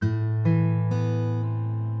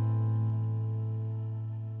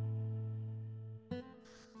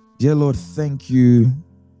Dear Lord, thank you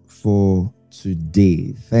for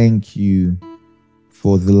today. Thank you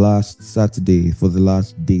for the last Saturday, for the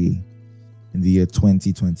last day in the year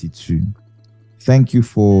 2022. Thank you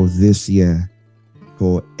for this year,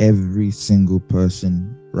 for every single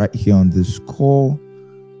person right here on this call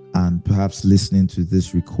and perhaps listening to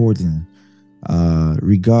this recording.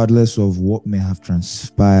 Regardless of what may have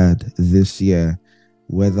transpired this year,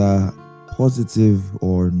 whether positive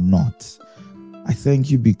or not, I thank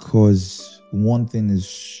you because one thing is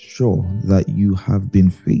sure, that you have been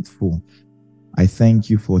faithful. I thank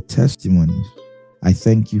you for testimonies. I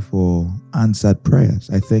thank you for answered prayers.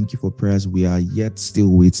 I thank you for prayers we are yet still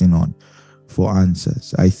waiting on for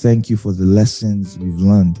answers. I thank you for the lessons we've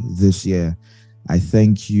learned this year. I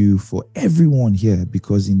thank you for everyone here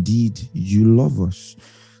because indeed you love us.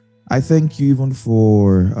 I thank you even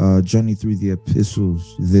for journey through the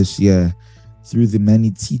epistles this year, through the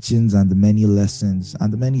many teachings and the many lessons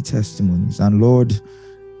and the many testimonies. And Lord,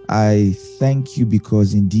 I thank you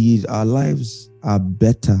because indeed our lives are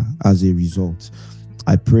better as a result.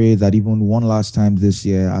 I pray that even one last time this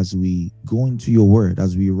year, as we go into your word,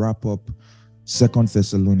 as we wrap up 2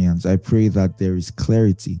 Thessalonians, I pray that there is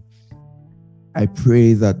clarity. I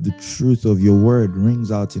pray that the truth of your word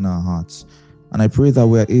rings out in our hearts. And I pray that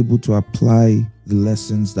we are able to apply the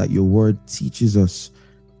lessons that your word teaches us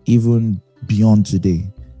even beyond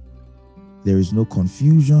today. There is no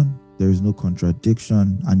confusion, there is no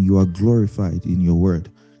contradiction, and you are glorified in your word.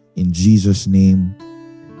 In Jesus' name,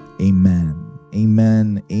 amen.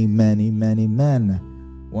 Amen, amen, amen,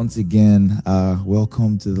 amen. Once again,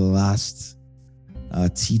 welcome to the last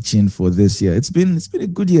teaching for this year. It's been a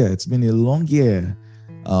good year. It's been a long year.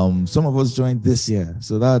 Some of us joined this year,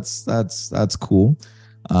 so that's cool.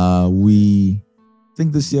 We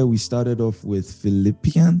think this year we started off with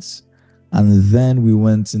Philippians, and then we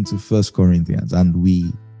went into 1 Corinthians, and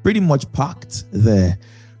we pretty much parked there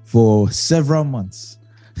for several months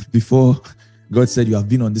before God said, "You have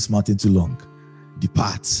been on this mountain too long.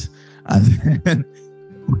 Depart." And then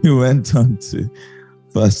we went on to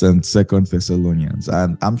 1st and 2nd Thessalonians,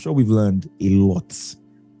 and I'm sure we've learned a lot.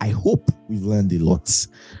 I hope we've learned a lot.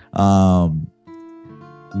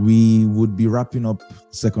 We would be wrapping up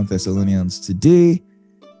 2nd Thessalonians today.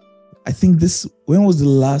 I think when was the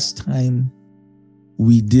last time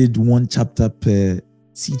we did one chapter per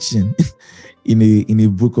teaching in a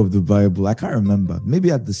book of the Bible? I can't remember. Maybe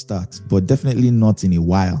at the start, but definitely not in a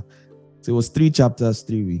while. So it was 3 chapters,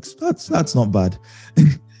 3 weeks. That's not bad.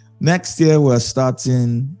 Next year, we're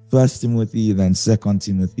starting 1 Timothy, then 2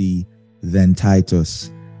 Timothy, then Titus,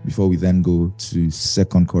 before we then go to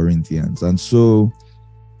 2 Corinthians. And so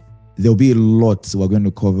there'll be a lot we're going to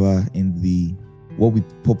cover in what we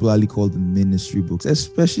popularly call the ministry books,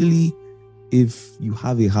 especially if you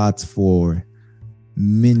have a heart for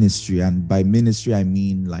ministry. And by ministry, I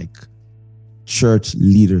mean like church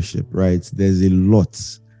leadership, right? There's a lot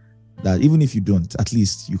that even if you don't, at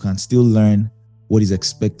least you can still learn what is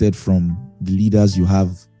expected from the leaders you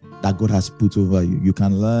have that God has put over you. You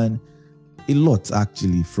can learn a lot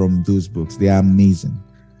actually from those books. They are amazing.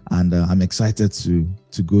 And I'm excited to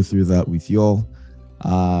go through that with y'all.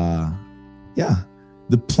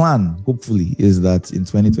 The plan, hopefully, is that in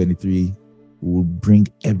 2023, we'll bring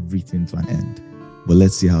everything to an end. But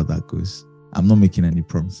let's see how that goes. I'm not making any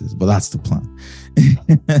promises, but that's the plan.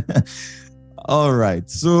 All right.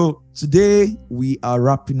 So today we are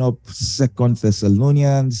wrapping up 2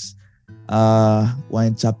 Thessalonians. We're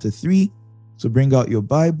in chapter 3. So bring out your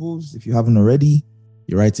Bibles if you haven't already,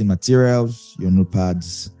 your writing materials, your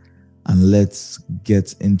notepads, and let's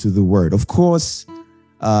get into the word. Of course,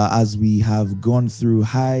 as we have gone through,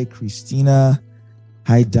 hi Christina,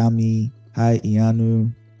 hi Dami, hi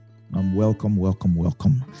Ianu, welcome.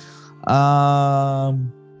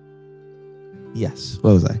 Yes,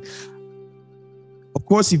 what was I? Of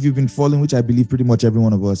course, if you've been following, which I believe pretty much every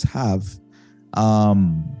one of us have,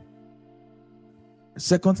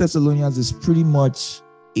 2 Thessalonians is pretty much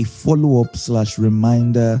a follow-up /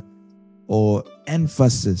 reminder or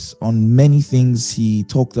emphasis on many things he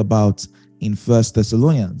talked about in 1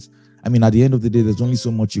 Thessalonians. I mean, at the end of the day, there's only so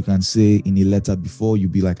much you can say in a letter before you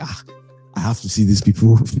be like, I have to see these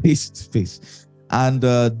people face to face. And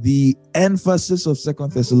the emphasis of 2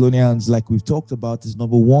 Thessalonians, like we've talked about, is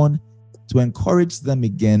number 1, to encourage them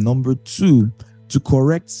again. Number 2, to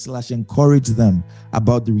correct / encourage them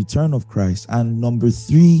about the return of Christ. And number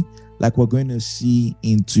 3, like we're going to see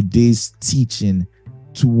in today's teaching,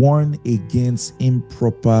 to warn against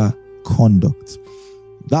improper conduct.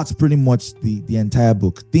 That's pretty much the entire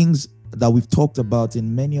book. Things that we've talked about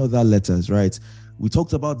in many other letters, right? We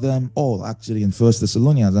talked about them all actually in 1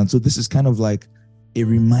 Thessalonians. And so this is kind of like a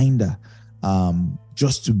reminder,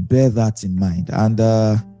 just to bear that in mind. And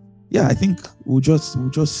I think we'll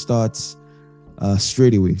just start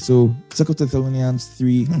straight away. So 2 Thessalonians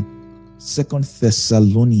 3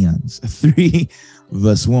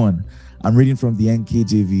 verse 1. I'm reading from the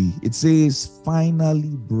NKJV. It says,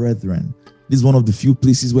 finally, brethren. This is one of the few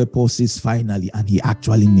places where Paul says finally, and he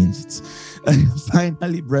actually means it.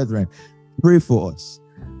 Finally, brethren, pray for us,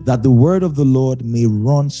 that the word of the Lord may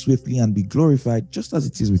run swiftly and be glorified, just as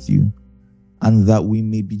it is with you, and that we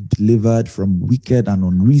may be delivered from wicked and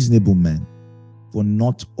unreasonable men, for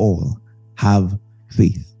not all have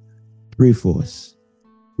faith. Pray for us.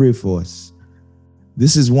 Pray for us.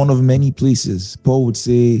 This is one of many places Paul would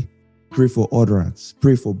say, pray for utterance,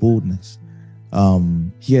 pray for boldness.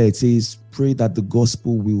 Here it says, pray that the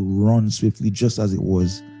gospel will run swiftly, just as it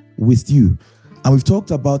was with you. And we've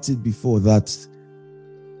talked about it before, that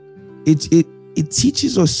it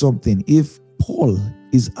teaches us something. If Paul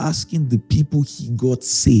is asking the people he got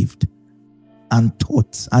saved and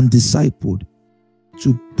taught and discipled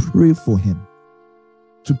to pray for him,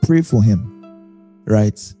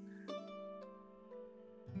 right?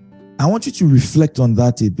 I want you to reflect on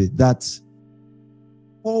that a bit, that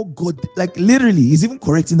oh God, like literally, he's even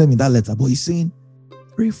correcting them in that letter, but he's saying,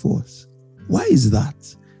 pray for us. Why is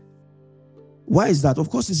that? Why is that? Of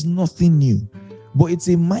course, it's nothing new, but it's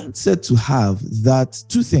a mindset to have that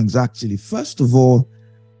two things actually. First of all,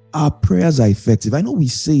 our prayers are effective. I know we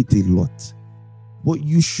say it a lot, but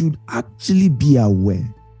you should actually be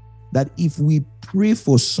aware that if we pray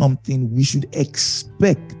for something, we should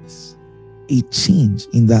expect a change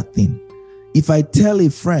in that thing. If I tell a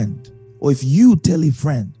friend, or if you tell a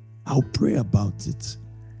friend, I'll pray about it,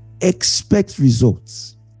 expect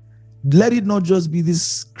results. Let it not just be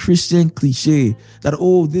this Christian cliche that,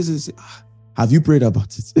 oh, this is, have you prayed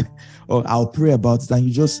about it? Or I'll pray about it, and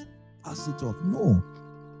you just pass it off. No.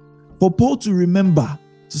 For Paul to remember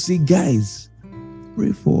to say, guys,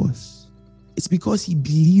 pray for us, it's because he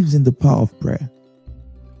believes in the power of prayer.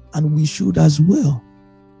 And we should as well.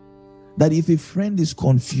 That if a friend is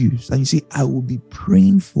confused and you say, I will be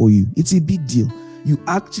praying for you, it's a big deal. You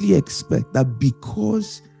actually expect that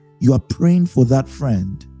because you are praying for that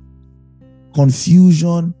friend,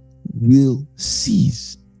 confusion will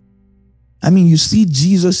cease. I mean, you see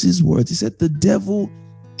Jesus' words. He said, the devil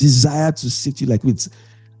desired to sift you like wheat,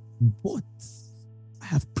 but I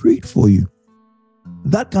have prayed for you.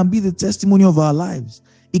 That can be the testimony of our lives.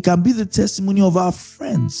 It can be the testimony of our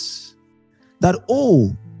friends. That,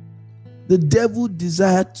 oh, the devil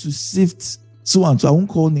desired to sift so and so. I won't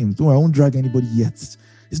call names. Don't worry, I won't drag anybody yet.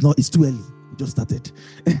 It's too early. We just started.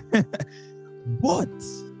 But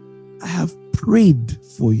I have prayed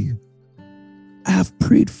for you. I have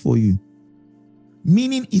prayed for you.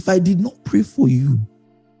 Meaning, if I did not pray for you,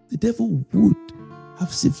 the devil would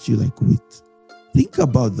have sifted you like wheat. Think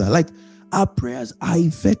about that. Like, our prayers are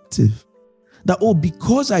effective. That, oh,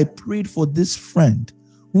 because I prayed for this friend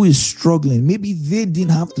who is struggling, maybe they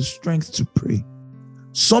didn't have the strength to pray,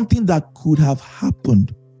 something that could have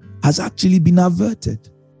happened has actually been averted.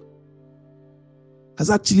 I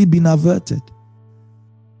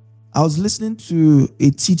was listening to a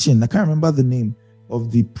teaching, I can't remember the name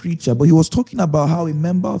of the preacher, but he was talking about how a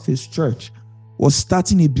member of his church was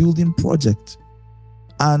starting a building project.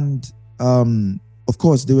 And of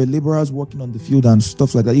course, there were laborers working on the field and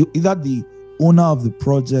stuff like that. Either the owner of the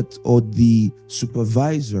project or the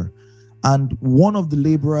supervisor. And one of the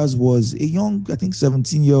laborers was a young, I think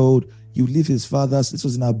 17-year-old. He would leave his father's, this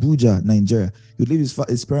was in Abuja, Nigeria. He would leave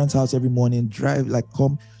his parents' house every morning, drive,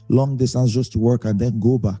 come long distance just to work and then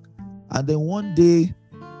go back. And then one day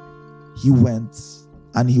he went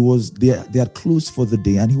and they had closed for the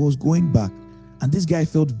day and he was going back. And this guy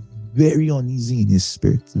felt very uneasy in his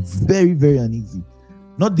spirit. Very, very uneasy.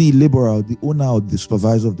 Not the laborer, the owner or the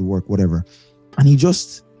supervisor of the work, whatever. And he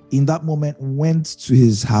just, in that moment, went to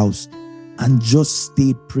his house and just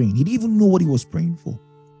stayed praying. He didn't even know what he was praying for.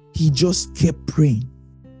 He just kept praying.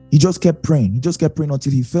 He just kept praying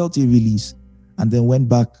until he felt a release and then went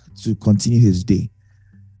back to continue his day.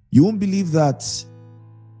 You won't believe that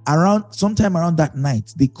sometime around that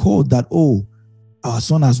night, they called that, oh, our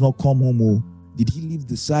son has not come home. Oh, did he leave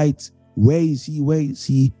the site? Where is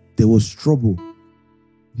he? There was trouble.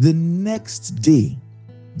 The next day,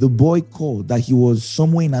 the boy called that he was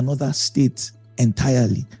somewhere in another state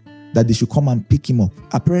entirely, that they should come and pick him up.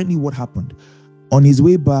 Apparently, what happened? On his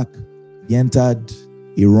way back, he entered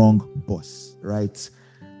a wrong bus, right?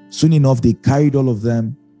 Soon enough, they carried all of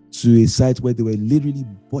them to a site where they were literally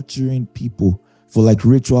butchering people for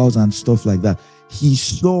rituals and stuff like that. He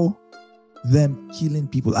saw them killing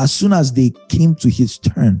people. As soon as they came to his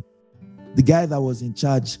turn, The guy that was in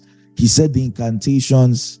charge, he said the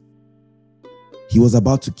incantations. He was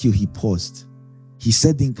about to kill. He paused. He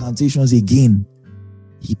said the incantations again.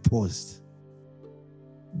 He paused.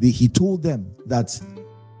 He told them that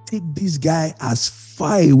take this guy as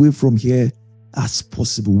far away from here as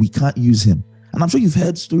possible. We can't use him. And I'm sure you've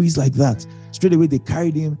heard stories like that. Straight away, they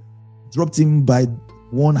carried him, dropped him by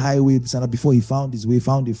one highway before he found his way,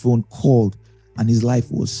 found a phone, called, and his life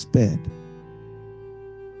was spared.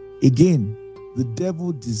 Again, the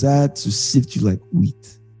devil desired to sift you like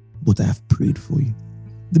wheat, but I have prayed for you.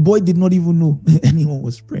 The boy did not even know anyone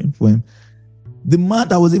was praying for him. The man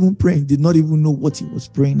that was even praying did not even know what he was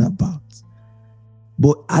praying about.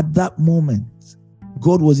 But at that moment,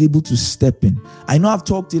 God was able to step in. I know I've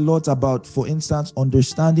talked a lot about, for instance,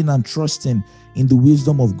 understanding and trusting in the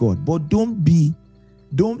wisdom of God. But don't be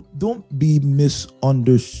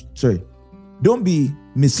misunderstood. Don't be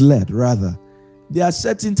misled, rather. There are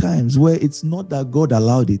certain times where it's not that God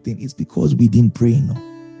allowed a thing. It's because we didn't pray enough.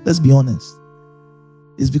 Let's be honest.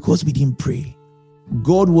 It's because we didn't pray.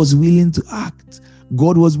 God was willing to act.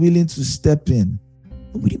 God was willing to step in.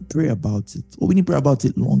 But we didn't pray about it. Or we didn't pray about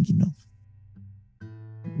it long enough.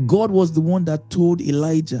 God was the one that told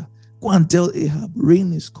Elijah, go and tell Ahab,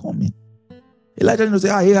 rain is coming. Elijah didn't say,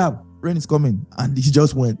 Ahab, rain is coming. And he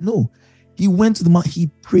just went. No. He went to the mountain. He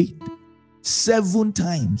prayed 7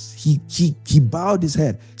 times. He bowed his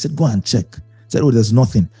head. He said, go and check. He said, oh, there's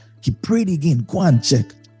nothing. He prayed again. Go and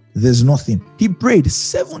check. There's nothing. He prayed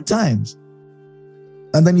 7 times.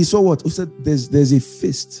 And then he saw what? He said, there's a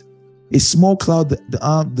fist. A small cloud,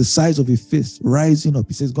 the size of a fist, rising up.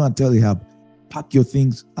 He says, go and tell Ahab, pack your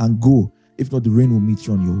things and go. If not, the rain will meet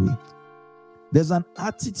you on your way. There's an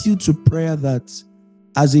attitude to prayer that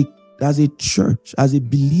as a church, as a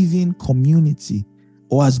believing community,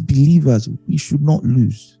 or as believers, we should not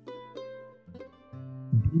lose.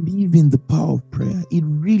 Believe in the power of prayer. It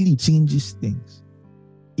really changes things.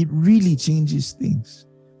 It really changes things.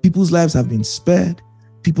 People's lives have been spared.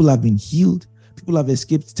 People have been healed. People have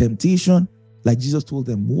escaped temptation. Like Jesus told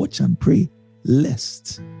them, watch and pray,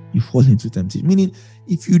 lest you fall into temptation. Meaning,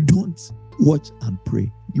 if you don't watch and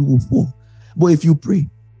pray, you will fall. But if you pray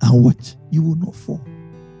and watch, you will not fall.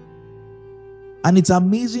 And it's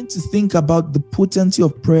amazing to think about the potency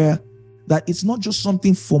of prayer, that it's not just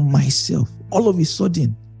something for myself. All of a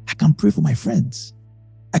sudden, I can pray for my friends.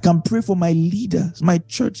 I can pray for my leaders, my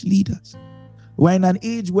church leaders. We're in an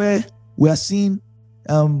age where we are seeing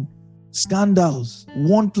scandals,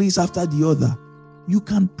 one place after the other. You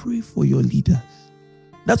can pray for your leaders.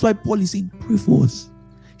 That's why Paul is saying, pray for us.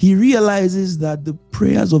 He realizes that the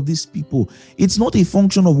prayers of these people, it's not a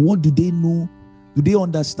function of what do they know. Do they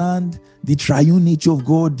understand the triune nature of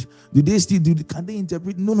God? Can they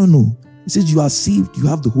interpret? No. He says, you are saved. You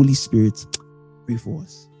have the Holy Spirit. Pray for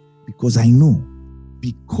us. Because I know,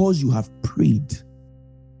 because you have prayed,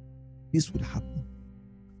 this would happen.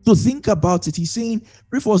 So think about it. He's saying,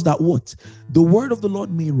 pray for us that what? The word of the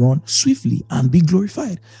Lord may run swiftly and be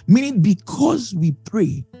glorified. Meaning, because we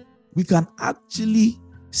pray, we can actually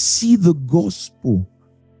see the gospel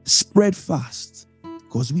spread fast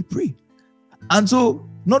because we pray. And so,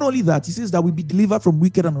 not only that, he says that we be delivered from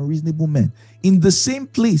wicked and unreasonable men. In the same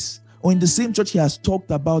place or in the same church, he has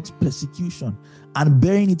talked about persecution and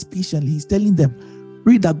bearing it patiently. He's telling them,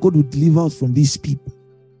 pray that God will deliver us from these people.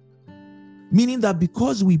 Meaning that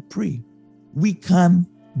because we pray, we can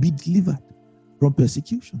be delivered from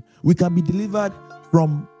persecution. We can be delivered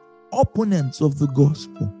from opponents of the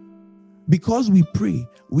gospel. Because we pray,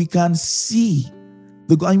 we can see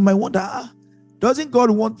the God. You might wonder, doesn't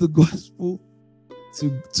God want the gospel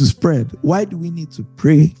to spread? Why do we need to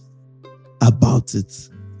pray about it?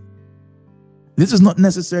 This is not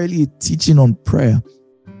necessarily a teaching on prayer,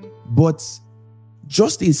 but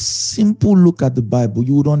just a simple look at the Bible,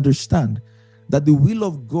 you would understand that the will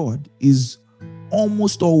of God is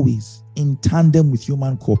almost always in tandem with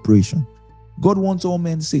human cooperation. God wants all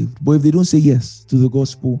men saved, but if they don't say yes to the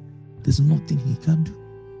gospel, there's nothing he can do.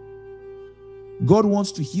 God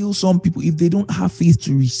wants to heal some people. If they don't have faith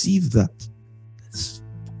to receive that, that's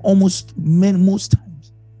most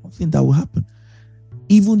times nothing that will happen.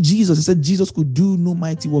 Even Jesus, he said Jesus could do no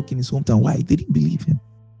mighty work in his hometown. Why? They didn't believe him.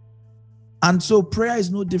 And so prayer is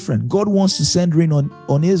no different. God wants to send rain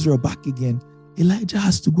on Israel back again. Elijah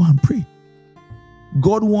has to go and pray.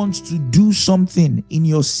 God wants to do something in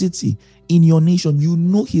your city, in your nation. You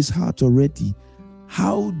know his heart already.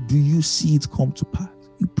 How do you see it come to pass?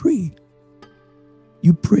 You pray.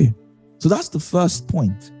 You pray. So that's the first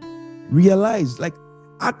point. Realize,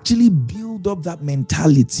 actually build up that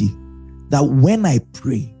mentality that when I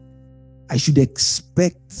pray, I should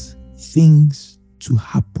expect things to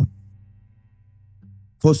happen.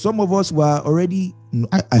 For some of us, we are already,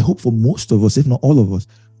 I hope for most of us, if not all of us,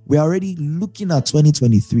 we are already looking at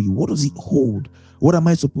 2023. What does it hold? What am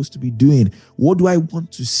I supposed to be doing? What do I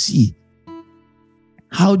want to see?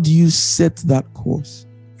 How do you set that course?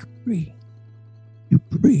 You pray. You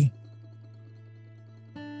pray.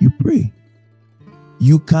 You pray.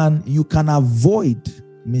 You can avoid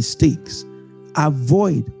mistakes,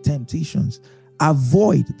 avoid temptations,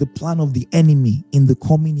 avoid the plan of the enemy in the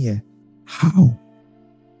coming year. How?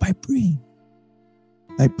 By praying.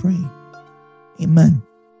 By praying. Amen.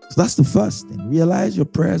 So that's the first thing. Realize your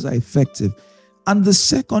prayers are effective. And the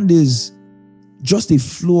second is just a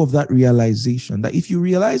flow of that realization, that if you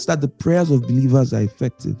realize that the prayers of believers are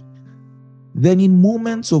effective, then in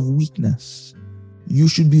moments of weakness, you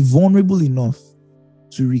should be vulnerable enough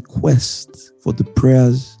to request for the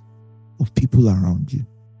prayers of people around you.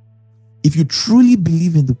 If you truly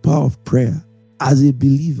believe in the power of prayer as a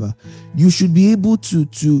believer, you should be able to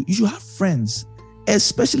you should have friends,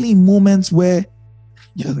 especially in moments where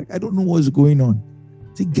you're like, I don't know what's going on.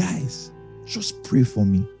 Say, guys, just pray for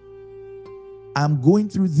me. I'm going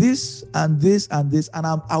through this and this and this, and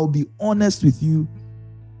I'll be honest with you.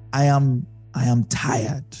 I am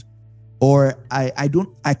tired, or I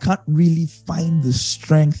can't really find the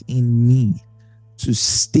strength in me to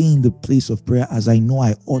stay in the place of prayer as I know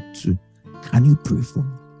I ought to. Can you pray for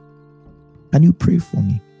me? Can you pray for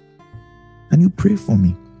me? Can you pray for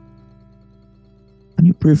me? Can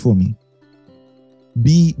you pray for me?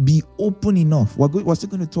 Be open enough. We're still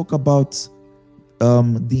going to talk about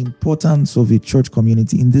the importance of a church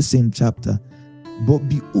community in this same chapter, but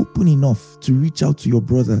be open enough to reach out to your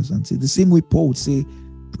brothers and say, the same way Paul would say,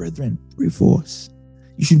 brethren, pray for us.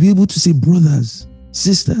 You should be able to say, brothers,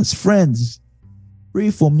 sisters, friends,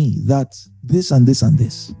 pray for me that this and this and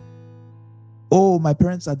this. Oh, my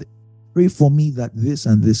parents are pray for me that this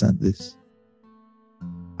and this and this.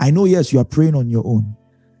 I know, yes, you are praying on your own,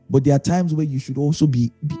 but there are times where you should also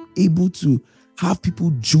be able to have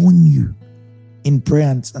people join you in prayer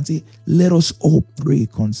and say, let us all pray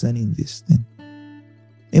concerning this thing.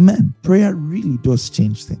 Amen. Prayer really does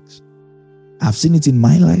change things. I've seen it in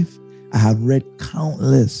my life. I have read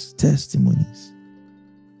countless testimonies.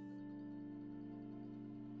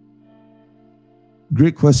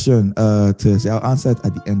 Great question, Thursday. I'll answer it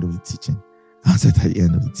at the end of the teaching.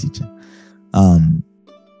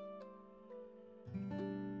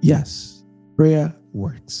 Yes, prayer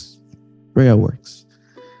works. Prayer works.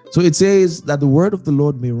 So it says that the word of the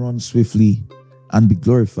Lord may run swiftly and be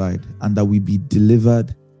glorified, and that we be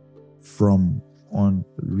delivered from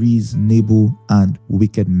unreasonable and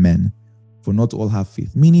wicked men, for not all have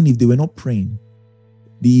faith. Meaning, if they were not praying,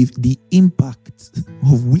 the impact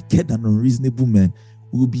of wicked and unreasonable men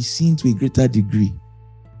will be seen to a greater degree.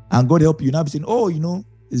 And God help you now be saying, oh,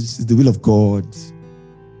 it's the will of God.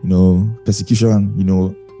 Persecution,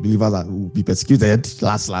 believers will be persecuted.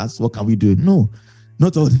 Last, what can we do? No,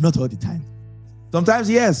 not all the time. Sometimes,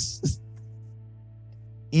 yes.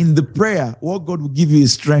 In the prayer, what God will give you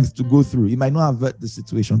is strength to go through. It might not avert the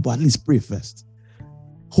situation, but at least pray first.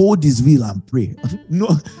 Hold His will and pray.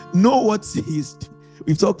 Know what He is.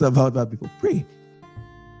 We've talked about that before. Pray.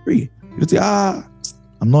 You say,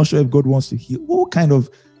 I'm not sure if God wants to heal. What kind of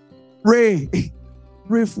pray?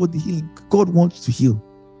 Pray for the healing. God wants to heal.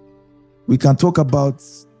 We can talk about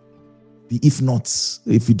the if nots.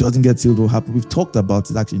 If it doesn't get healed, what will happen? We've talked about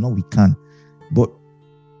it. Actually, no, we can. But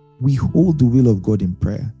we hold the will of God in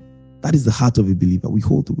prayer. That is the heart of a believer. We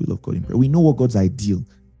hold the will of God in prayer. We know what God's ideal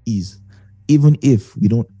is, even if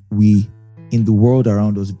we in the world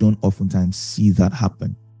around us don't oftentimes see that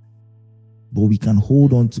happen. But we can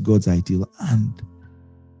hold on to God's ideal and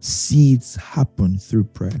see it happen through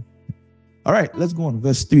prayer. All right, let's go on.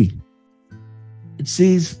 Verse 3. It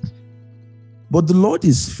says, but the Lord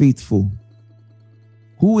is faithful,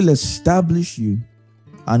 who will establish you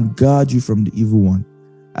and guard you from the evil one.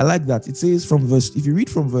 I like that. It says if you read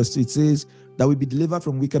from verse 2, it says that we be delivered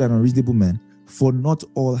from wicked and unreasonable men, for not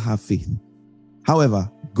all have faith.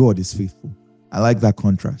 However, God is faithful. I like that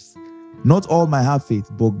contrast. Not all might have faith,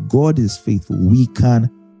 but God is faithful. We can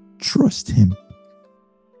trust Him.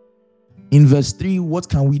 In verse 3, what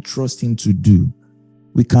can we trust Him to do?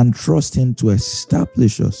 We can trust Him to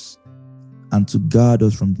establish us and to guard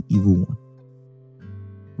us from the evil one.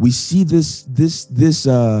 We see this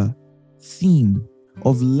theme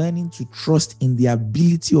of learning to trust in the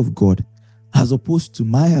ability of God as opposed to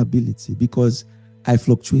my ability, because I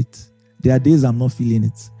fluctuate. There are days I'm not feeling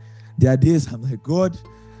it. There are days I'm like, God,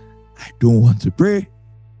 I don't want to pray.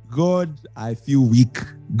 God, I feel weak.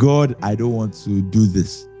 God, I don't want to do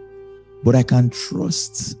this. But I can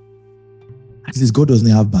trust At least God doesn't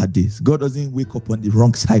have bad days. God doesn't wake up on the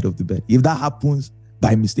wrong side of the bed. If that happens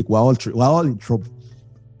by mistake, we're all in trouble,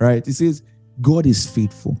 right? It says God is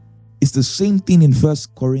faithful. It's the same thing in 1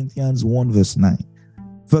 Corinthians 1 verse 9.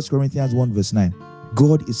 1 Corinthians 1 verse 9.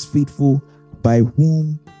 God is faithful by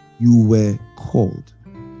whom you were called.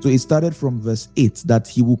 So it started from verse 8 that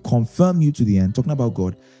he will confirm you to the end, talking about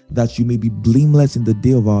God, that you may be blameless in the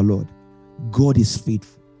day of our Lord. God is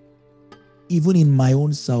faithful. Even in my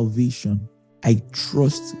own salvation, I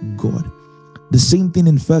trust God. The same thing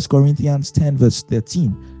in 1 Corinthians 10 verse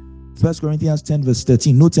 13. 1 Corinthians 10 verse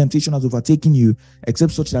 13. No temptation has overtaken you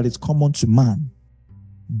except such that it's common to man.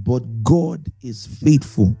 But God is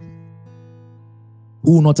faithful,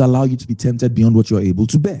 who will not allow you to be tempted beyond what you're able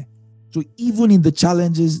to bear. So even in the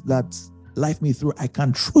challenges that life may throw, I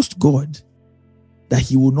can trust God that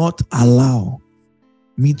he will not allow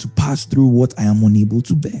me to pass through what I am unable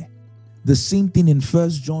to bear. The same thing in 1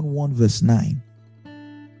 John 1 verse 9.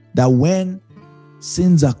 That when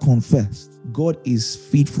sins are confessed, God is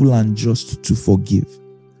faithful and just to forgive.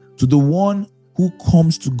 To the one who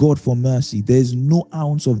comes to God for mercy, there is no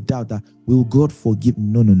ounce of doubt that will God forgive?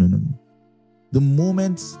 No. The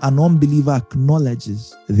moment an unbeliever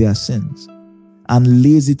acknowledges their sins and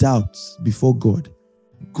lays it out before God,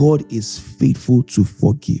 God is faithful to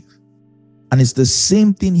forgive. And it's the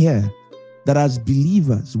same thing here, that as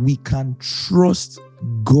believers, we can trust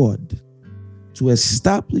God to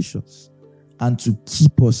establish us and to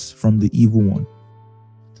keep us from the evil one.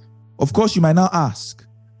 Of course, you might now ask,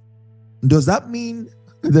 does that mean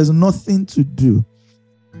there's nothing to do?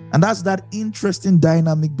 And that's that interesting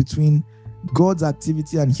dynamic between God's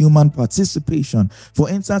activity and human participation. For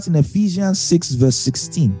instance, in Ephesians 6 verse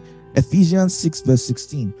 16,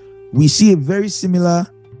 we see a very similar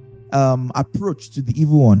approach to the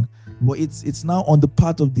evil one, but it's now on the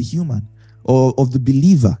part of the human or of the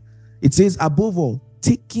believer. It says, above all,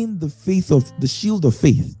 taking the shield of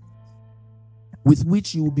faith, with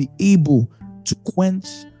which you will be able to quench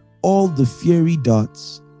all the fiery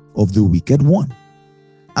darts of the wicked one.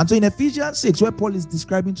 And so in Ephesians 6, where Paul is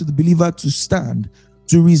describing to the believer to stand,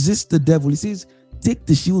 to resist the devil, he says, take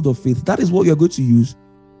the shield of faith. That is what you're going to use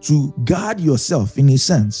to guard yourself, in a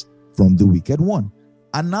sense, from the wicked one.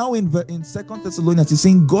 And now in 2 Thessalonians, he's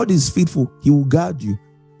saying God is faithful. He will guard you.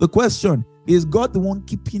 The question, is God the one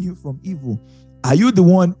keeping you from evil? Are you the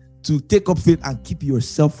one to take up faith and keep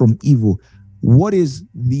yourself from evil? What is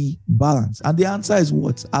the balance? And the answer is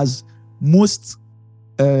what? As most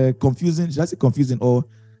confusing, should I say confusing, or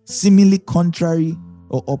seemingly contrary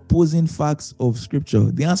or opposing facts of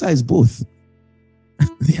scripture, the answer is both.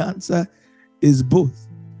 The answer is both.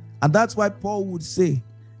 And that's why Paul would say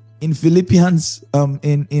in Philippians,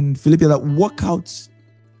 in Philippians, that work out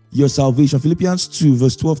your salvation. Philippians 2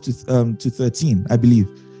 verse 12 to 13, I believe.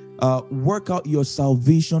 Work out your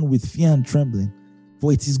salvation with fear and trembling,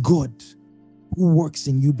 for it is God who works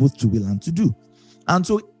in you both to will and to do. And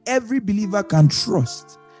so every believer can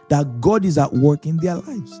trust that God is at work in their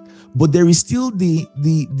lives, but there is still the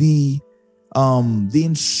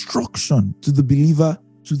instruction to the believer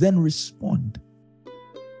to then respond.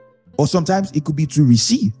 Or sometimes it could be to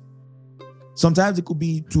receive. Sometimes it could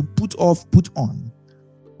be to put off, put on.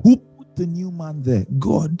 Who put the new man there?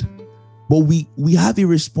 God. But we have a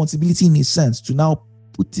responsibility, in a sense, to now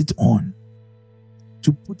put it on.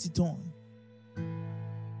 To put it on.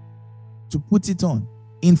 To put it on.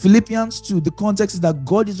 In Philippians 2, the context is that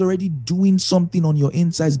God is already doing something on your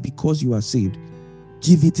insides because you are saved.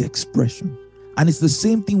 Give it expression. And it's the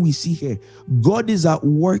same thing we see here. God is at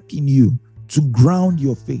work in you to ground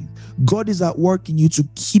your faith. God is at work in you to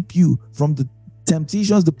keep you from the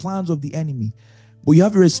temptations, the plans of the enemy. But you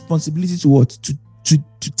have a responsibility to what? To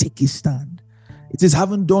take a stand. It says,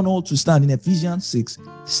 having done all to stand, in Ephesians 6,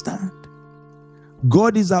 stand.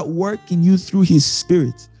 God is at work in you through his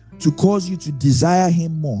Spirit to cause you to desire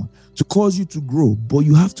him more, to cause you to grow. But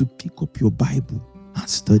you have to pick up your Bible and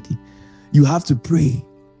study. You have to pray.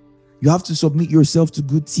 You have to submit yourself to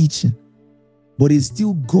good teaching. But it's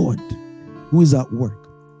still God who is at work.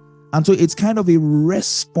 And so it's kind of a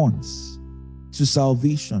response to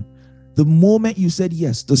salvation. The moment you said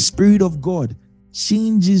yes, the Spirit of God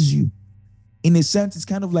changes you. In a sense, it's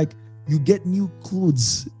kind of like you get new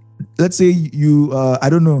clothes. Let's say you,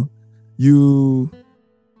 you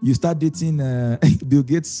start dating Bill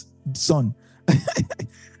Gates' son.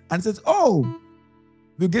 And says, oh,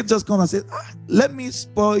 Bill Gates just comes and says, let me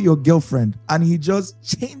spoil your girlfriend. And he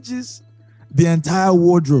just changes the entire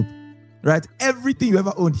wardrobe, right? Everything you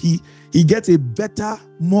ever owned, he gets a better,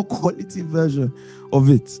 more quality version of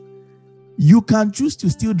it. You can choose to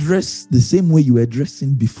still dress the same way you were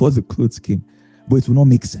dressing before the clothes came, but it will not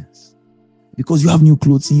make sense. Because you have new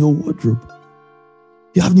clothes in your wardrobe.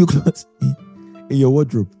 You have new clothes in your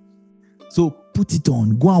wardrobe. So put it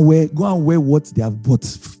on. Go and wear what they have bought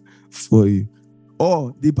for you.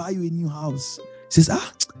 Or they buy you a new house. Says,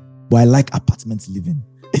 but I like apartment living.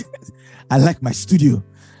 I like my studio.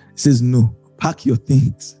 Says, no, pack your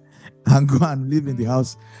things and go and live in the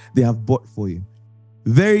house they have bought for you.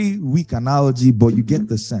 Very weak analogy, but you get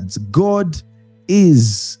the sense. God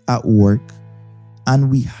is at work, and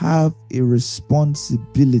we have a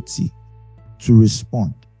responsibility to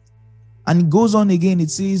respond. And it goes on again.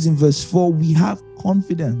 It says in verse 4, we have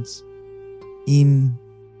confidence in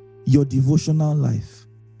your devotional life,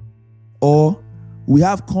 or we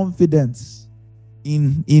have confidence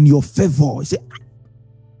in your favor. You say,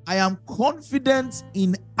 I am confident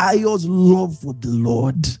in Ayo's love for the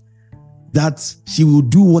Lord, that she will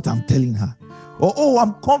do what I'm telling her. Or,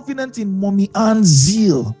 I'm confident in Mommy Ann's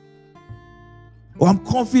zeal. Or I'm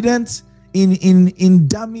confident in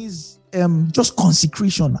Dami's just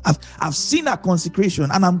consecration. I've seen her consecration,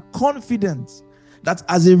 and I'm confident that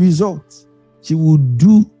as a result, she will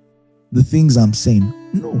do the things I'm saying.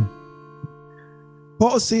 No.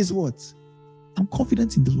 Paul says what? I'm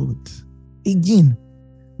confident in the Lord. Again,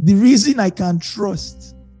 the reason I can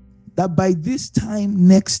trust that by this time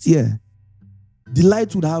next year,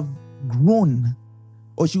 Delight would have grown,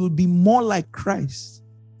 or she would be more like Christ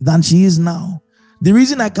than she is now. The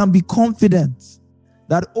reason I can be confident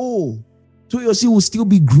that, Toyosi will still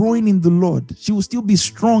be growing in the Lord, she will still be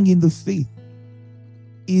strong in the faith,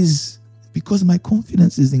 is because my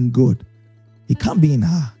confidence is in God. It can't be in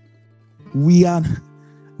her.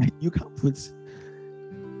 You can't put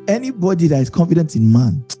anybody that is confident in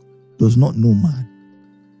man does not know man.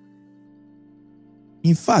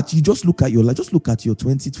 In fact, you just look at your life, just look at your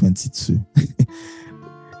 2022.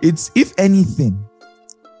 It's, if anything,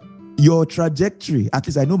 your trajectory, at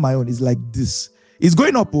least I know my own, is like this. It's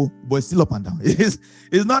going up, but it's still up and down. It's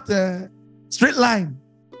not a straight line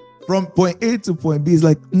from point A to point B. It's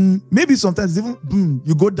like, maybe sometimes even,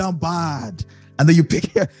 you go down bad. And then you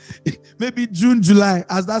pick, maybe June, July,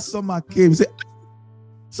 as that summer came, say,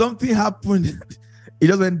 something happened. It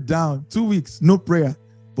just went down. 2 weeks, no prayer.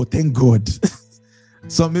 But thank God.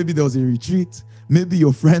 So maybe there was a retreat. Maybe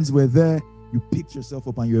your friends were there. You picked yourself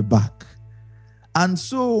up and you're back. And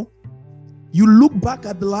so you look back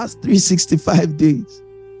at the last 365 days.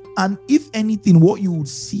 And if anything, what you would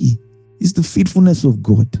see is the faithfulness of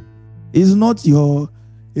God. It's not your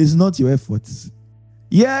efforts.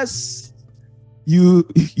 Yes, you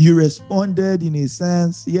responded in a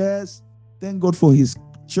sense. Yes, thank God for his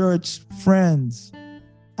church friends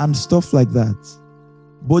and stuff like that.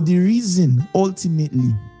 But the reason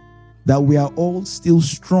ultimately that we are all still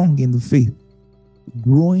strong in the faith,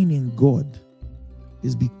 growing in God,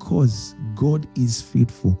 is because God is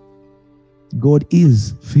faithful. God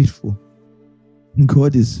is faithful.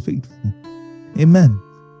 God is faithful. Amen.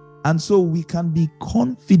 And so we can be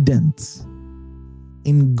confident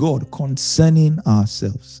in God concerning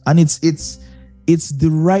ourselves. And it's the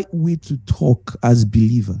right way to talk as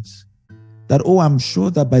believers. That, I'm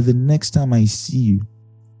sure that by the next time I see you,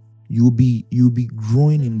 you'll be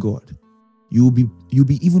growing in God. You'll be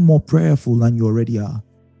even more prayerful than you already are.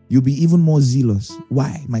 You'll be even more zealous.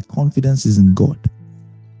 Why? My confidence is in God.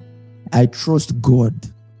 I trust God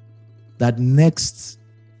that next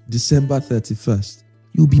December 31st,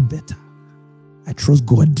 you'll be better. I trust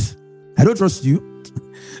God. I don't trust you,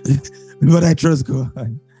 but I trust God.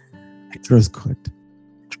 I trust God.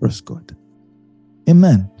 I trust God.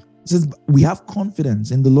 Amen. It says we have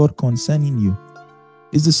confidence in the Lord concerning you.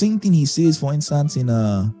 It's the same thing he says, for instance, in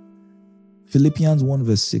Philippians 1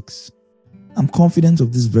 verse 6. I'm confident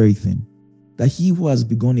of this very thing, that he who has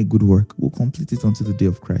begun a good work will complete it until the day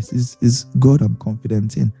of Christ. Is God I'm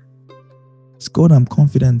confident in. It's God I'm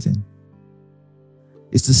confident in.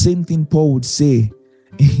 It's the same thing Paul would say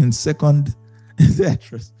in second. It's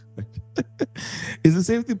the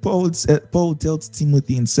same thing Paul tells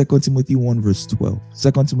Timothy in 2 Timothy 1 verse 12.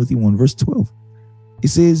 2 Timothy 1 verse 12. It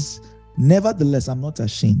says, nevertheless, I'm not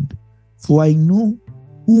ashamed, for I know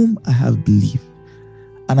whom I have believed,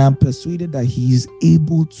 and I am persuaded that he is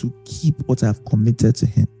able to keep what I have committed to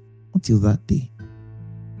him until that day.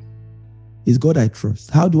 It's God I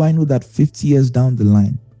trust. How do I know that 50 years down the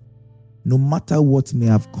line, no matter what may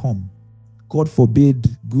have come, God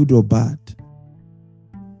forbid, good or bad,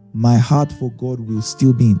 my heart for God will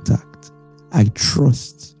still be intact? I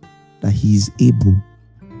trust that he is able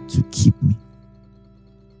to keep me.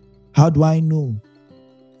 How do I know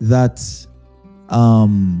that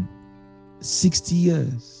 60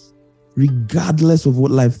 years, regardless of what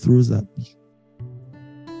life throws at me,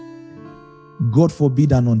 God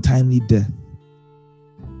forbid an untimely death,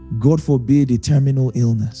 God forbid, a terminal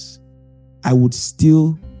illness, I would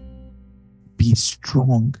still be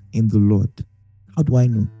strong in the Lord. How do I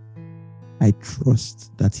know? I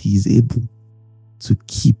trust that He is able to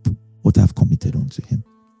keep what I've committed unto Him.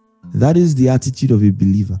 That is the attitude of a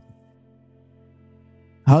believer.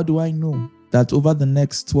 How do I know that over the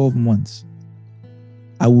next 12 months,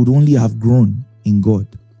 I would only have grown in God?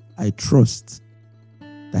 I trust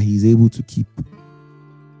that He is able to keep.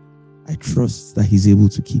 I trust that He's able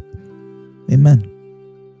to keep. Amen.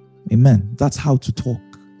 Amen. That's how to talk.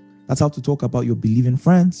 That's how to talk about your believing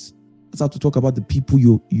friends. That's how to talk about the people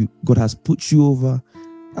God has put you over.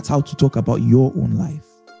 That's how to talk about your own life.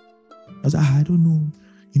 I was like, I don't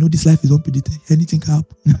know. This life is unpredictable. Anything can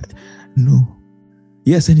happen. No.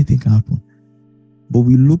 Yes, anything can happen. But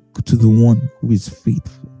we look to the one who is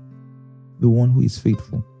faithful. The one who is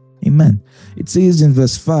faithful. Amen. It says in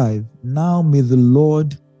verse 5, now may the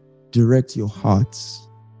Lord direct your hearts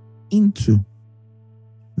into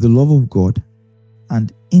the love of God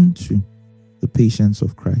and into the patience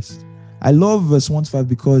of Christ. I love verse 1 to 5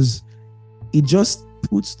 because it just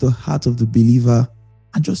puts the heart of the believer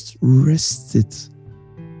and just rests it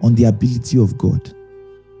on the ability of God.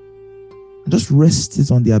 And just rests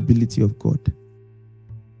it on the ability of God.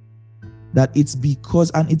 That it's because,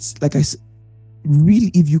 and it's like I said,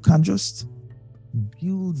 really, if you can just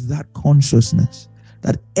build that consciousness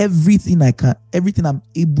that everything I'm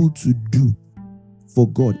able to do for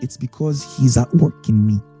God, it's because He's at work in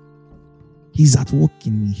me. He's at work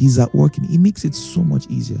in me. He's at work in me. It makes it so much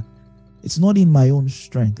easier. It's not in my own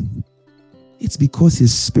strength. It's because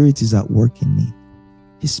His Spirit is at work in me.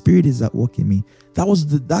 His Spirit is at work in me. That's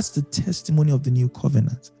the testimony of the new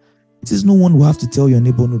covenant. It says no one will have to tell your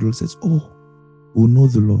neighbor, no, the Lord says, will know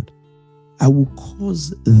the Lord. I will cause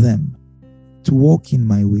them to walk in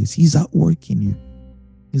my ways. He's at work in you.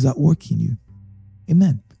 He's at work in you.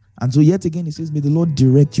 Amen. And so yet again, He says, may the Lord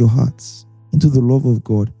direct your hearts into the love of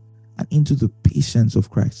God and into the patience of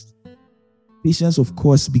Christ. Patience, of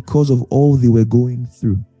course, because of all they were going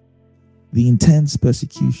through, the intense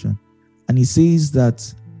persecution. And He says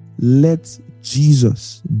that let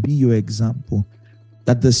Jesus be your example.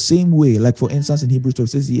 That the same way, like for instance in Hebrews 12,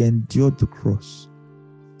 it says He endured the cross,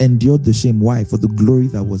 endured the shame. Why? For the glory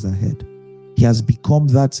that was ahead. He has become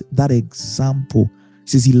that example. It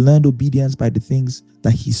says He learned obedience by the things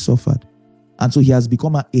that He suffered. And so He has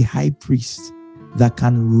become a high priest that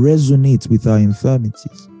can resonate with our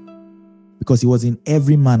infirmities. Because He was in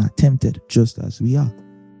every manner tempted just as we are.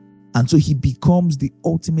 And so He becomes the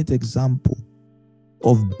ultimate example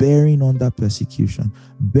of bearing under persecution,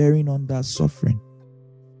 bearing under suffering.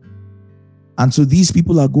 And so these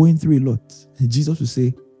people are going through a lot. And Jesus will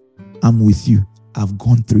say, I'm with you. I've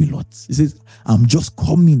gone through a lot. He says, I'm just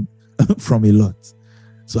coming from a lot.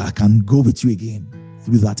 So I can go with you again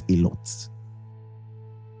through that a lot.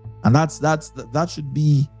 And that should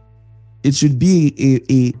be, it should be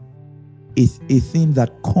a thing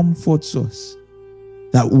that comforts us.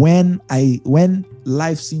 That when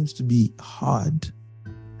life seems to be hard,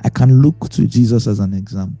 I can look to Jesus as an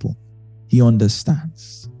example. He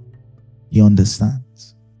understands. He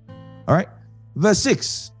understands. All right. Verse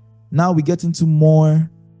 6. Now we get into more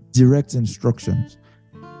direct instructions.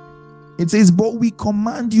 It says, but we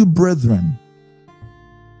command you, brethren,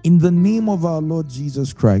 in the name of our Lord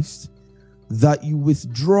Jesus Christ, that you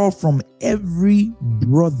withdraw from every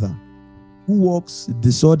brother who walks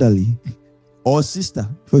disorderly, or sister.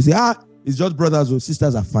 So you say, it's just brothers or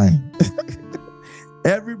sisters are fine.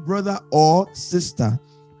 Every brother or sister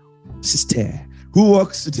who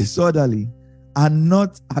walks disorderly and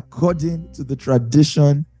not according to the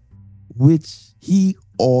tradition which he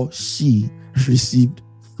or she received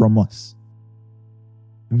from us.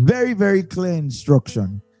 Very, very clear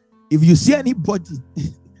instruction. If you see anybody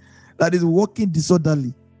that is walking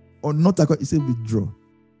disorderly or not according, you say withdraw.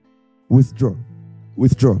 Withdraw.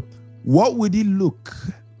 Withdraw. What would it look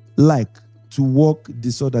like to walk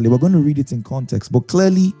disorderly? We're going to read it in context, but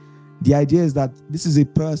clearly the idea is that this is a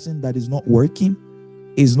person that is not working,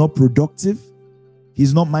 is not productive,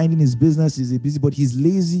 he's not minding his business, he's a busy, but he's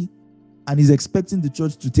lazy and he's expecting the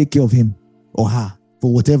church to take care of him or her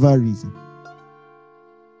for whatever reason.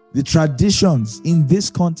 The traditions in this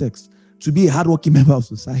context to be a hardworking member of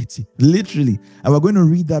society, literally. And we're going to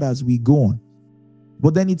read that as we go on.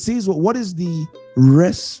 But then it says, what is the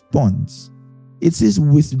response? It says,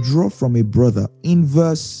 withdraw from a brother. In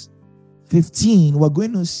verse 15, we're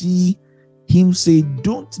going to see him say,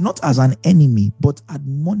 don't, not as an enemy, but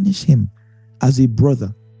admonish him as a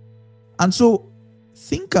brother. And so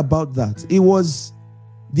think about that. It was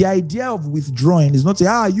the idea of withdrawing is not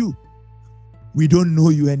say, you, we don't know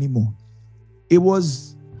you anymore. It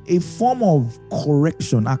was a form of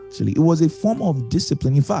correction, actually. It was a form of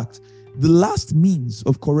discipline. In fact, the last means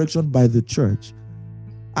of correction by the church.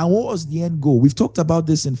 And what was the end goal? We've talked about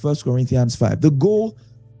this in 1 Corinthians 5. The goal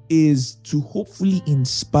is to hopefully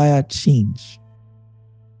inspire change.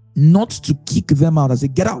 Not to kick them out and say,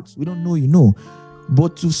 get out, we don't know you know.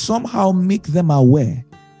 But to somehow make them aware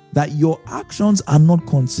that your actions are not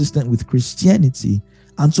consistent with Christianity.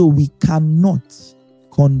 And so we cannot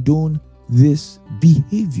condone this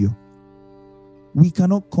behavior. We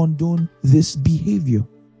cannot condone this behavior.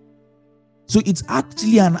 So it's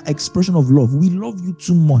actually an expression of love. We love you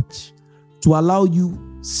too much to allow you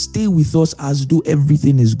stay with us as though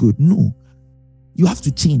everything is good. No, you have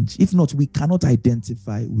to change. If not, we cannot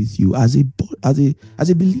identify with you as a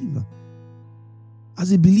believer.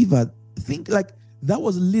 As a believer, think like that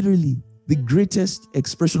was literally the greatest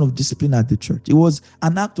expression of discipline at the church. It was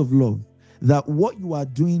an act of love that what you are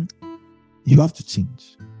doing, you have to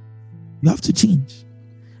change. You have to change.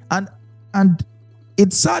 And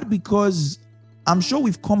it's sad because I'm sure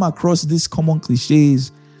we've come across these common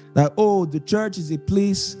cliches that, oh, the church is a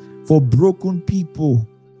place for broken people,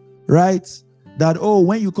 right? That, oh,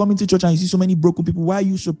 when you come into church and you see so many broken people, why are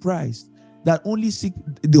you surprised? That only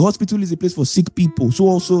the hospital is a place for sick people. So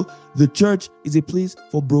also the church is a place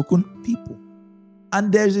for broken people.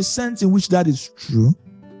 And there's a sense in which that is true,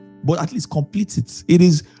 but at least complete it. It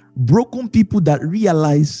is broken people that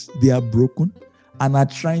realize they are broken and are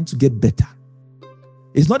trying to get better.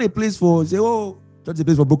 It's not a place for, say, oh, church is a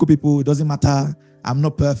place for broken people. It doesn't matter. I'm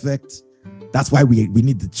not perfect. That's why we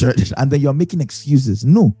need the church. And then you're making excuses.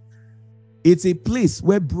 No. It's a place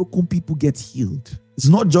where broken people get healed. It's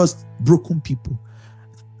not just broken people.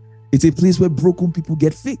 It's a place where broken people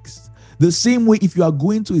get fixed. The same way if you are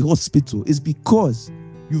going to a hospital, it's because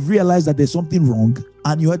you've realized that there's something wrong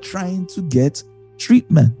and you are trying to get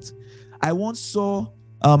treatment. I once saw,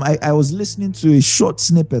 I was listening to a short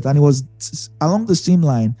snippet and it was along the same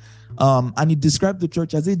line. And it described the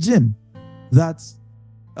church as a gym. That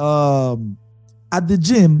at the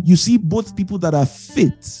gym, you see both people that are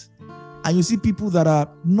fit and you see people that are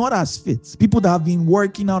not as fit. People that have been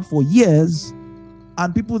working out for years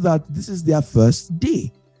and people that this is their first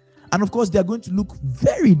day. And of course, they're going to look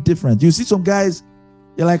very different. You see some guys,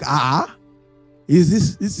 you're like,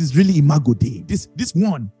 this is really Imago Day. This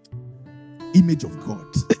one, image of God.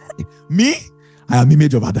 Me, I am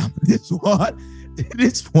image of Adam. This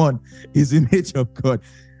one is image of God.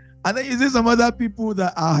 And then you see some other people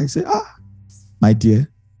that I say, my dear,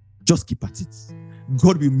 just keep at it.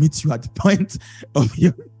 God will meet you at the point of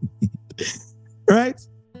your need. Right?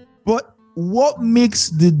 But what makes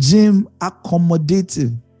the gym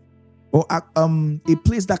accommodative or a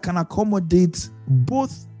place that can accommodate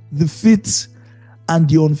both the fit and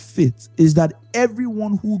the unfit is that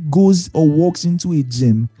everyone who goes or walks into a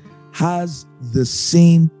gym has the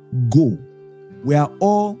same goal. We are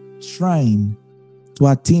all trying to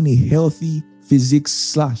attain a healthy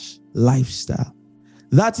physique/lifestyle.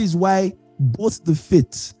 That is why both the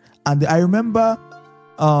fit and I remember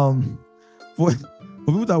for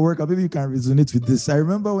people that work out, maybe you can resonate with this. I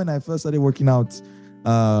remember when I first started working out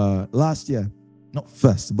last year, not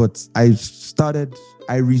first, but I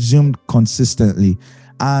resumed consistently.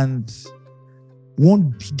 And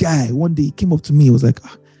one big guy, one day he came up to me, he was like,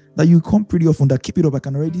 that you come pretty often, that keep it up, I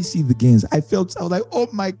can already see the gains. I was like, oh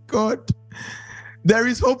my God, there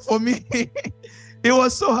is hope for me. It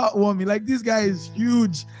was so heartwarming. Like, this guy is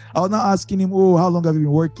huge. I was now asking him, oh, how long have you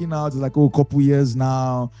been working out? He's like, oh, a couple years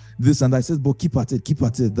now, this and that. I said, but keep at it.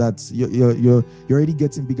 That you're already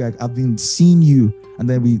getting bigger. I've been seeing you. And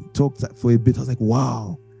then we talked for a bit. I was like,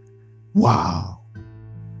 wow.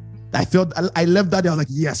 I left that day. I was like,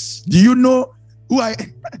 yes. Do you know who I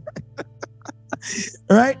am?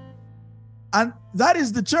 Right? And that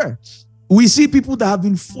is the church. We see people that have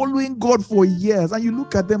been following God for years, and you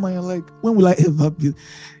look at them and you're like, when will I ever be?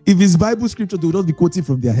 If it's Bible scripture, they will not be quoting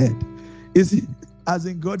from their head. Is it as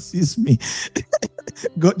in God sees me?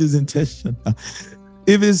 God is intentional.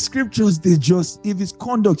 If it's scriptures, if it's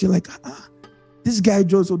conduct, you're like, this guy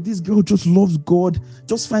or this girl just loves God,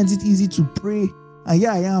 just finds it easy to pray. And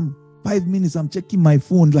here I am, 5 minutes, I'm checking my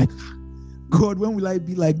phone, like, God, when will I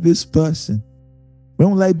be like this person?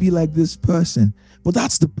 When will I be like this person? But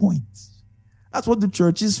that's the point. That's what the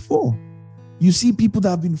church is for. You see people that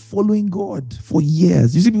have been following God for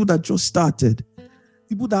years. You see people that just started.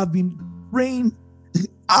 People that have been praying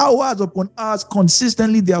hours upon hours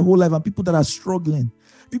consistently their whole life, and people that are struggling.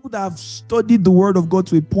 People that have studied the word of God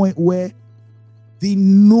to a point where they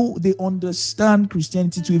know, they understand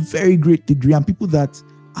Christianity to a very great degree, and people that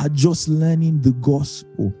are just learning the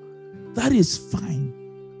gospel. That is fine.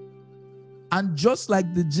 And just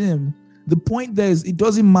like the gym, the point there is it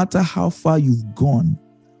doesn't matter how far you've gone.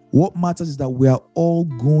 What matters is that we are all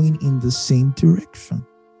going in the same direction.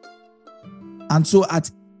 And so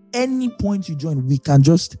at any point you join, we can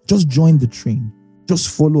just join the train. Just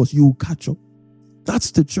follow us. You will catch up.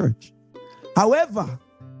 That's the church. However,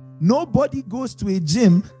 nobody goes to a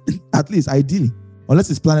gym, at least ideally, unless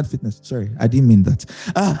it's Planet Fitness. Sorry, I didn't mean that.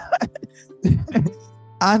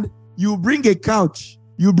 And you bring a couch,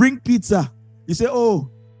 you bring pizza. You say,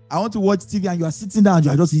 oh, I want to watch TV, and you are sitting down and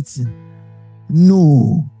you are just eating.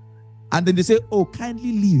 No. And then they say, oh,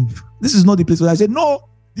 kindly leave. This is not the place where I say, no,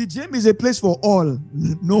 the gym is a place for all.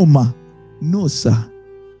 No, ma. No, sir.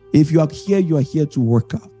 If you are here to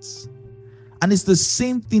work out. And it's the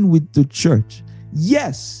same thing with the church.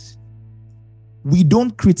 Yes, we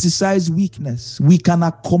don't criticize weakness. We can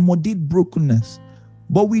accommodate brokenness.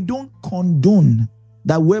 But we don't condone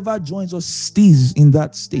that whoever joins us stays in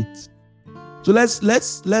that state. So let's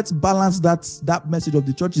balance that message of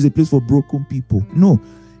the church is a place for broken people. No,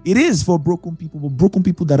 it is for broken people, but broken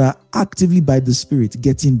people that are actively by the Spirit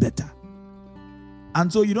getting better.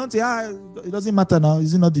 And so you don't say, it doesn't matter now.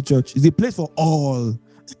 Is it not the church? It's a place for all.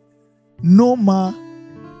 No, ma,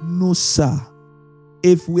 no, sir.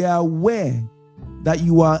 If we are aware that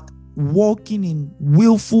you are walking in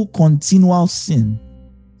willful, continual sin,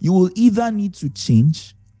 you will either need to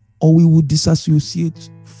change or we will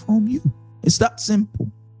disassociate from you. It's that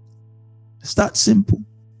simple. It's that simple.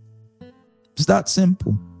 It's that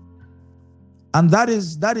simple. And that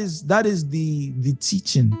is the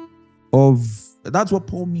teaching of, that's what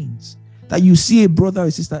Paul means. That you see a brother or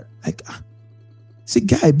a sister, like, it's a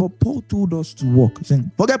guy, but Paul told us to walk. He's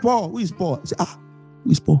saying, forget Paul. Who is Paul? I say, who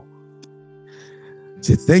is Paul? I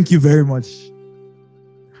say, thank you very much.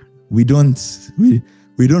 We don't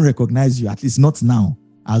recognize you, at least not now,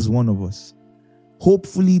 as one of us.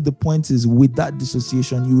 Hopefully, the point is, with that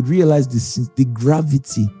dissociation, you would realize the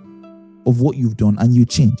gravity of what you've done, and you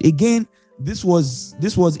change. Again, this was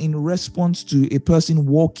in response to a person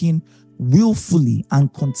walking willfully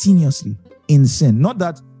and continuously in sin. Not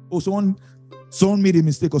that, someone made a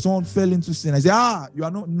mistake or someone fell into sin. I say, you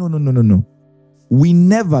are not. No. We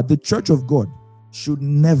never, the church of God should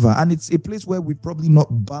never, and it's a place where we probably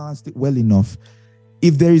not balanced it well enough.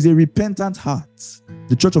 If there is a repentant heart,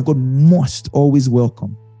 the church of God must always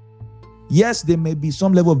welcome. Yes, there may be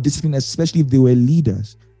some level of discipline, especially if they were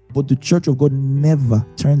leaders, but the church of God never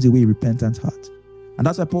turns away a repentant heart. And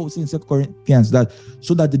that's why Paul was saying in 2 Corinthians that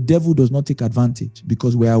so that the devil does not take advantage,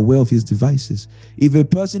 because we are aware of his devices. If a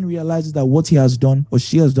person realizes that what he has done or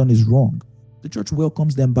she has done is wrong, the church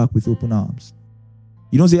welcomes them back with open arms.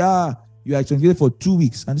 You don't say, you are excommunicated for 2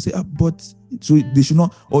 weeks, and they say, but so they should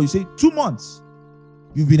not, or you say 2 months.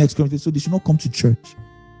 You've been excommunicated, so they should not come to church.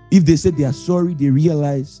 If they say they are sorry, they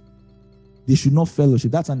realize they should not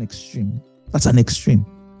fellowship. That's an extreme.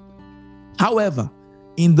 However,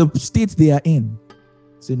 in the state they are in,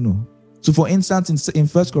 say no. So for instance, in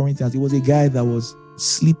 1 Corinthians, it was a guy that was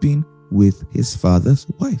sleeping with his father's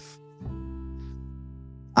wife.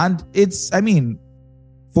 And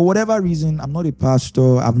for whatever reason, I'm not a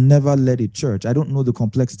pastor. I've never led a church. I don't know the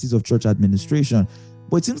complexities of church administration.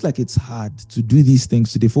 But it seems like it's hard to do these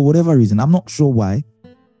things today for whatever reason. I'm not sure why.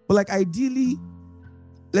 But ideally,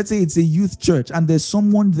 let's say it's a youth church and there's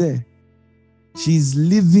someone there. She's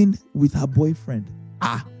living with her boyfriend.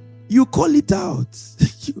 You call it out.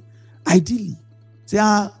 Ideally. Say,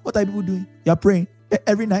 what are people doing? You're praying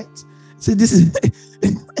every night. Say, this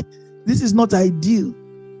is not ideal.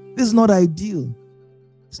 This is not ideal.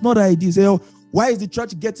 It's not ideal. Say, why is the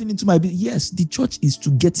church getting into my business? Yes, the church is to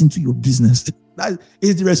get into your business. That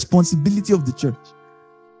is the responsibility of the church.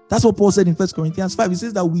 That's what Paul said in 1 Corinthians 5. He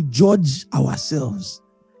says that we judge ourselves.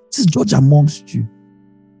 It says, judge amongst you.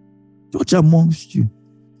 Judge amongst you.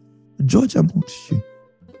 Judge amongst you.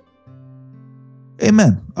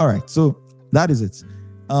 Amen. All right. So that is it.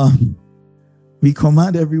 We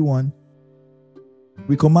command everyone.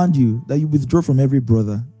 We command you that you withdraw from every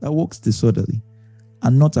brother that walks disorderly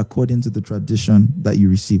and not according to the tradition that you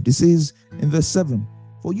received. It says in verse 7,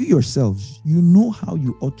 for you yourselves, you know how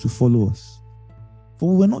you ought to follow us. For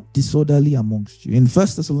we were not disorderly amongst you. In 1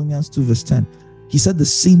 Thessalonians 2 verse 10, he said the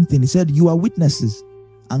same thing. He said, you are witnesses,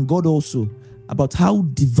 and God also, about how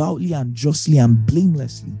devoutly and justly and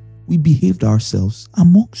blamelessly we behaved ourselves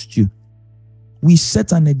amongst you. We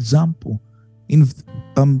set an example. In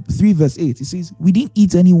 3 verse 8, it says, we didn't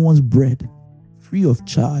eat anyone's bread free of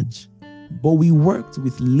charge, but we worked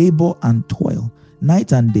with labor and toil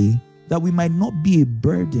night and day, that we might not be a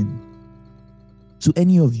burden to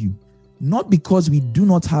any of you, not because we do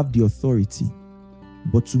not have the authority,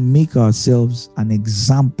 but to make ourselves an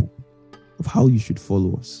example of how you should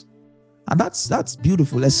follow us. And that's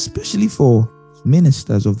beautiful, especially for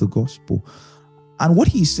ministers of the gospel. And what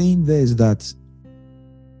he's saying there is that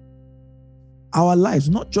our lives,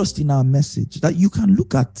 not just in our message, that you can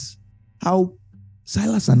look at how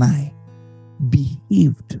Silas and I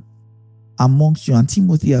behaved amongst you, and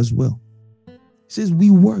Timothy as well. He says we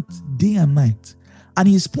worked day and night. And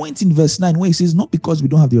his point in verse 9, where he says, not because we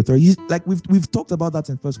don't have the authority, like we've talked about that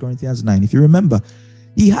in 1 Corinthians 9. If you remember,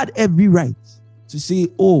 he had every right to say,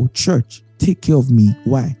 oh, church, take care of me.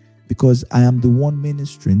 Why? Because I am the one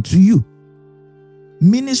ministering to you.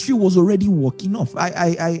 Ministry was already working off.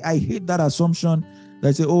 I hate that assumption that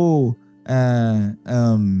I say,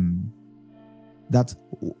 that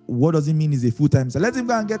what does it mean is a full-time? So let him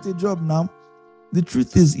go and get a job now. The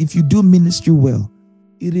truth is, if you do ministry well,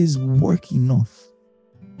 it is working off.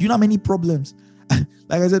 Do you know how many problems?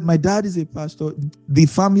 Like I said, my dad is a pastor. The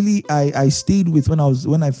family I stayed with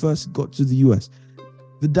when I first got to the US,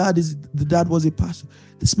 the dad was a pastor.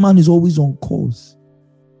 This man is always on calls.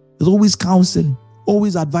 He's always counseling,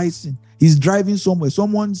 always advising. He's driving somewhere.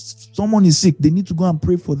 Someone is sick. They need to go and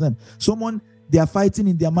pray for them. They are fighting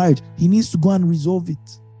in their marriage. He needs to go and resolve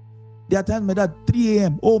it. There are times my dad, 3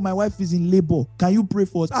 a.m. Oh, my wife is in labor. Can you pray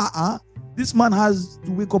for us? This man has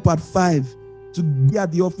to wake up at 5 to be at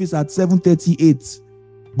the office at 7:38.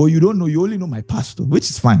 But you don't know. You only know my pastor, which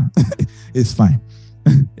is fine. It's fine.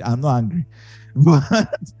 I'm not angry.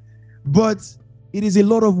 But it is a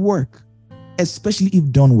lot of work, especially if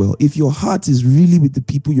done well. If your heart is really with the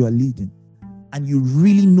people you are leading and you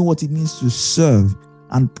really know what it means to serve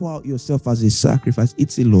and pour out yourself as a sacrifice,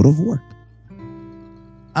 it's a lot of work.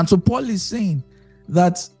 And so Paul is saying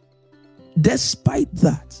that despite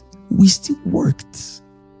that, we still worked.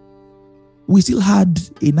 We still had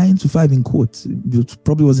a 9 to 5 in quotes. It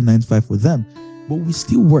probably wasn't 9 to 5 for them, but we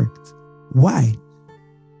still worked. Why?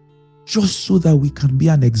 Just so that we can be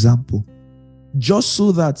an example. Just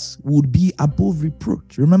so that we would be above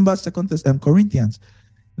reproach. Remember 2 Corinthians,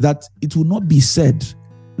 that it will not be said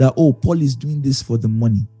that, oh, Paul is doing this for the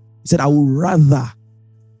money. He said, I would rather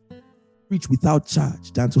preach without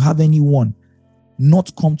charge than to have anyone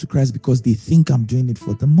not come to Christ because they think I'm doing it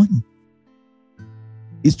for the money.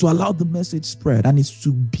 It's to allow the message spread, and it's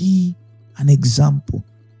to be an example.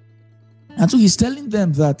 And so he's telling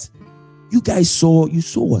them that you saw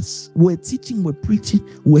us. We're teaching, we're preaching,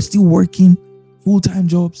 we're still working full-time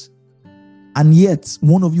jobs. And yet,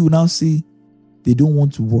 one of you will now say, they don't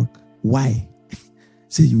want to work. Why?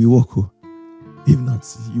 Say you will work. If not,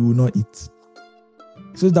 you will not eat.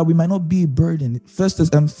 So that we might not be a burden. First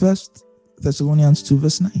Thessalonians 2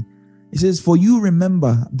 verse 9. It says, for you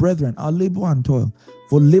remember, brethren, our labor and toil,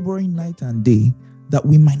 for laboring night and day, that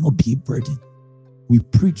we might not be a burden. We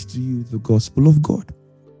preach to you the gospel of God.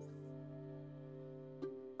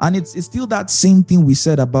 And it's still that same thing we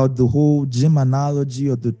said about the whole gym analogy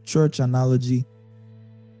or the church analogy,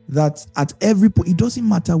 that at every point, it doesn't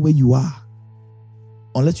matter where you are,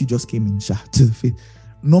 unless you just came in to the faith.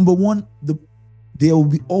 Number one, there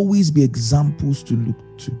will always be examples to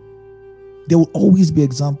look to. There will always be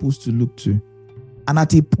examples to look to. And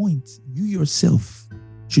at a point, you yourself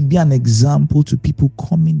should be an example to people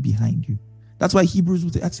coming behind you. That's why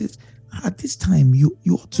Hebrews says, at this time, you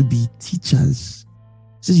ought to be teachers.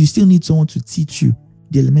 It says you still need someone to teach you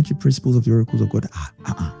the elementary principles of the oracles of God.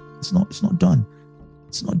 It's not done.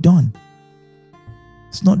 It's not done.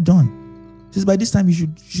 It's not done. It says by this time you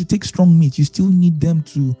should take strong meat. You still need them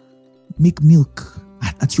to make milk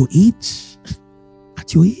at your age.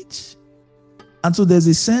 At your age. And so there's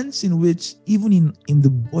a sense in which even in the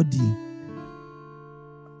body,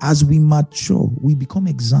 as we mature, we become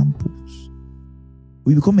examples.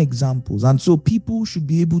 We become examples. And so people should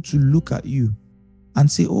be able to look at you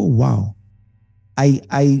and say, oh, wow,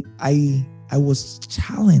 I was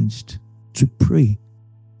challenged to pray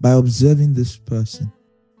by observing this person.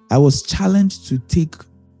 I was challenged to take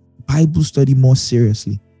Bible study more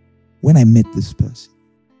seriously when I met this person.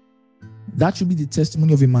 That should be the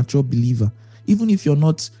testimony of a mature believer. Even if you're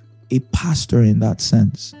not a pastor in that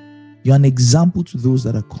sense, you're an example to those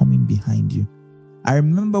that are coming behind you. I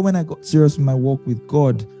remember when I got serious in my walk with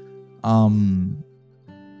God,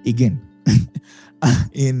 again,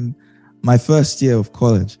 in my first year of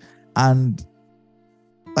college. And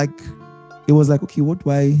it was like, okay, what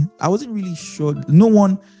do I wasn't really sure. No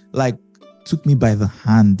one took me by the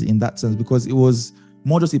hand in that sense, because it was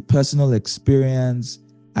more just a personal experience.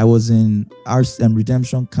 I was in our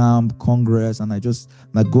redemption camp, Congress, and I just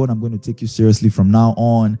God, I'm going to take you seriously from now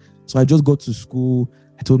on. So I just got to school.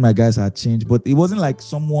 I told my guys I had changed, but it wasn't like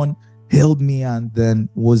someone held me and then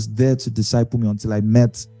was there to disciple me until I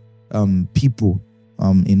met people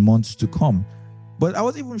in months to come. But I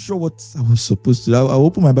wasn't even sure what I was supposed to do. I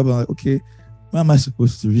opened my Bible and I'm like, okay, what am I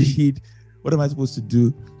supposed to read? What am I supposed to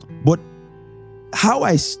do? But how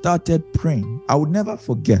I started praying, I would never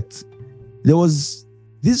forget. There was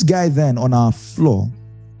this guy then on our floor.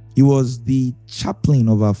 He was the chaplain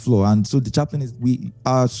of our floor. And so the chaplain is,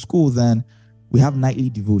 our school then, we have nightly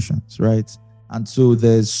devotions, right? And so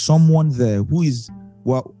there's someone there who is,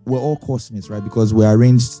 well, we're all classmates, right? Because we're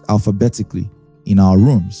arranged alphabetically in our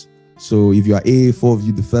rooms. So if you are A, 4 of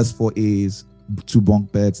you, the first 4 A's, 2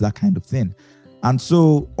 bunk beds, that kind of thing. And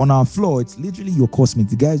so on our floor, it's literally your classmates,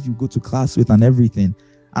 the guys you go to class with and everything.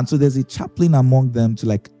 And so there's a chaplain among them to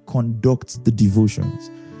like conduct the devotions.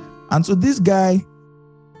 And so this guy,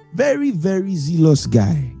 very, very zealous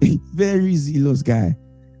guy, very zealous guy.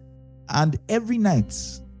 And every night,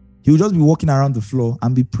 he would just be walking around the floor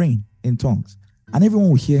and be praying in tongues. And everyone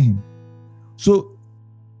would hear him. So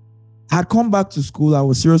I had come back to school. I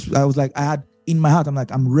was serious. I was like, I had in my heart, I'm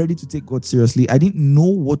like, I'm ready to take God seriously. I didn't know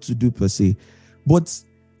what to do per se. But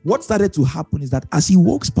what started to happen is that as he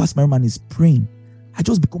walks past my room and is praying, I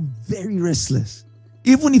just become very restless.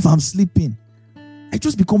 Even if I'm sleeping, I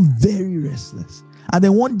just become very restless. And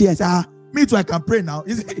then one day I said, me too, I can pray now.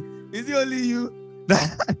 Is it only you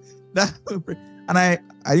that pray? And I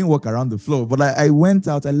didn't walk around the floor, but I went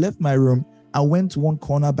out, I left my room, I went to one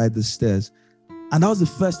corner by the stairs. And that was the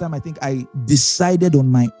first time I think I decided on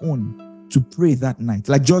my own to pray that night.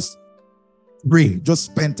 Like just pray, just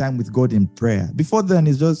spend time with God in prayer. Before then,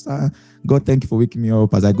 it's just, God, thank you for waking me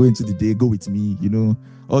up as I go into the day, go with me,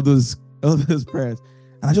 all those prayers.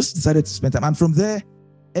 And I just decided to spend time. And from there,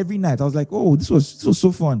 every night, I was like, oh, this was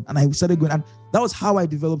so fun. And I started going, and that was how I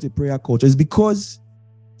developed a prayer culture. It's because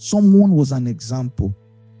someone was an example.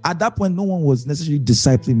 At that point, no one was necessarily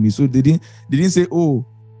discipling me. So they didn't say, oh,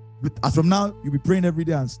 but from now, you'll be praying every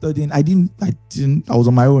day and studying. I was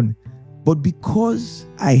on my own. But because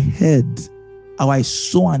I heard how I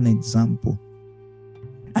saw an example.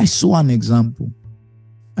 That's what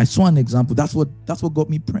got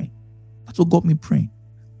me praying. That's what got me praying.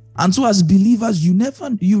 And so as believers,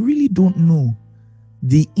 you really don't know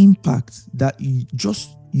the impact that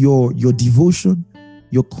your devotion,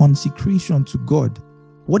 your consecration to God,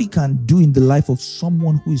 what it can do in the life of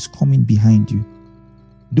someone who is coming behind you.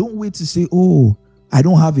 Don't wait to say, oh, I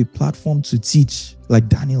don't have a platform to teach like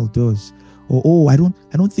Daniel does. Or, oh, I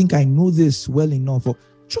don't think I know this well enough. Or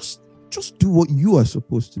just do what you are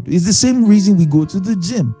supposed to do. It's the same reason we go to the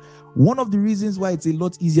gym. One of the reasons why it's a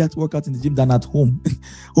lot easier to work out in the gym than at home.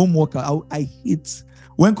 Home workout. I hate.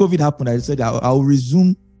 When COVID happened, I said I'll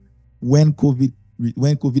resume when COVID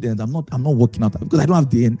ends. I'm not working out because I don't have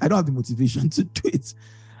the motivation to do it.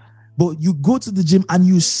 But you go to the gym and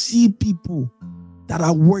you see people that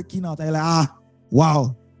are working out. I'm like,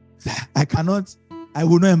 wow, I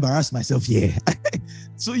will not embarrass myself here.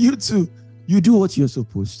 So you too, you do what you're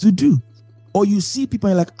supposed to do. Or you see people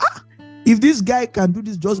and you're like, if this guy can do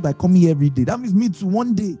this just by coming every day, that means me too,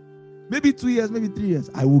 one day, maybe 2 years, maybe 3 years,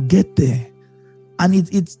 I will get there. And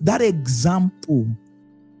it's that example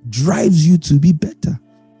drives you to be better.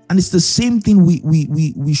 And it's the same thing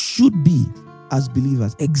we should be as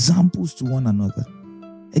believers, examples to one another.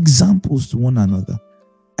 Examples to one another.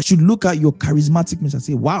 I should look at your charismaticness and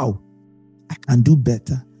say, wow, I can do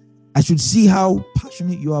better. I should see how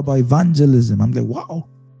passionate you are about evangelism. I'm like, wow,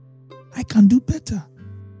 I can do better.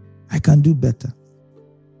 I can do better.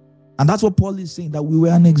 And that's what Paul is saying, that we were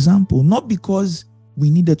an example, not because we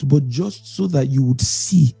needed to, but just so that you would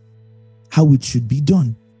see how it should be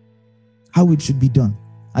done. How it should be done.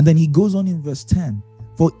 And then he goes on in verse 10,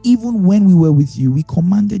 for even when we were with you, we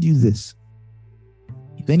commanded you this.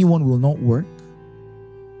 If anyone will not work,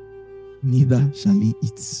 neither shall he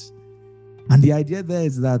eat. And the idea there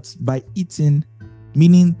is that by eating,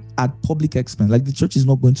 meaning at public expense, like the church is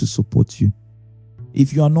not going to support you.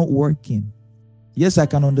 If you are not working, yes, I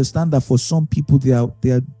can understand that for some people, they are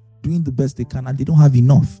doing the best they can and they don't have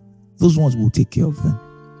enough. Those ones will take care of them.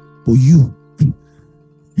 But you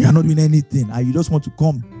are not doing anything and you just want to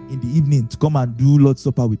come in the evening to come and do Lord's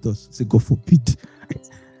Supper with us. Say, God forbid.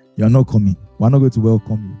 You are not coming. We're not going to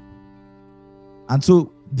welcome you. And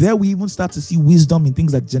so there we even start to see wisdom in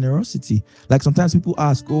things like generosity. Like sometimes people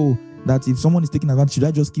ask, oh, that if someone is taking advantage, should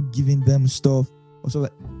I just keep giving them stuff? Or so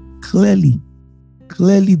like, clearly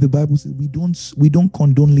the Bible says we don't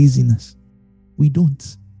condone laziness. We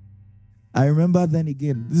don't. I remember then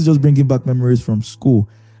again, this is just bringing back memories from school.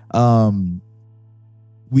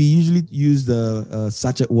 We usually use the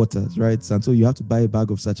sachet waters, right? And so you have to buy a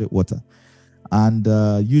bag of sachet water. And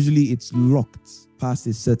usually it's locked past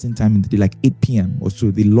a certain time in the day, like 8 p.m. or so.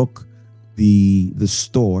 They lock the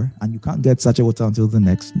store, and you can't get sachet water until the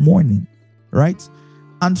next morning, right?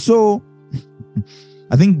 And so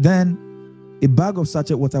I think then a bag of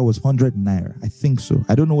sachet water was 100 naira. I think so.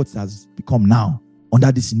 I don't know what it has become now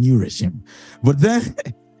under this new regime, but then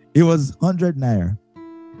it was 100 naira.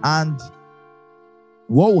 And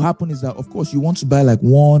what will happen is that, of course, you want to buy like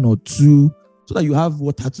one or two so that you have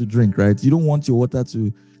water to drink, right? You don't want your water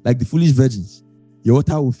to, like the foolish virgins, your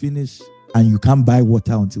water will finish and you can't buy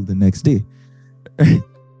water until the next day.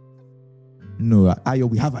 No, Ayo,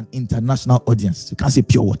 we have an international audience. You can't say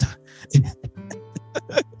pure water.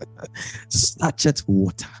 Sachet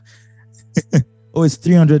water. Oh, it's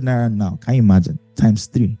 300 naira now. Can you imagine? Times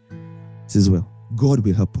 3. It is well. God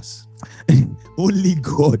will help us. Only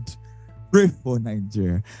God. Pray for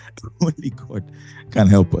Nigeria. Only God can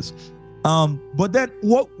help us. But then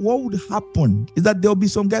what would happen is that there'll be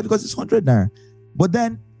some guy, because it's 100 naira. But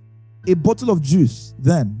then a bottle of juice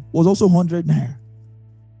then was also 100 naira.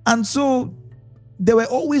 And so there were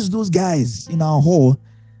always those guys in our hall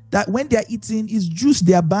that when they're eating is juice,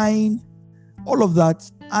 they're buying, all of that.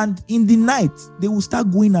 And in the night, they will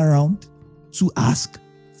start going around to ask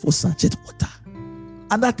for sachet water.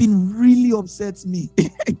 And that thing really upsets me.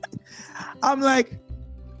 I'm like,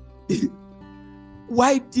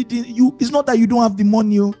 why didn't you? It's not that you don't have the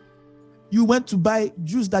money. You went to buy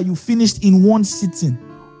juice that you finished in one sitting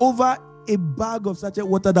over a bag of sachet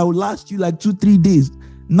water that will last you like 2-3 days.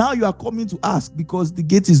 Now you are coming to ask because the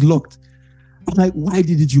gate is locked. I'm like, why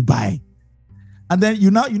didn't you buy? And then you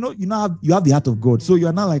have the heart of God. So you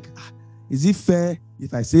are now like, is it fair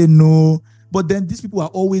if I say no? But then these people are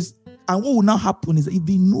always, and what will now happen is that if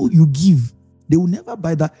they know you give, they will never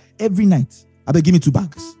buy that every night. I beg, give me 2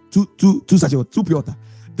 bags, two sachet water, 2 pure water,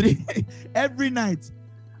 3 every night.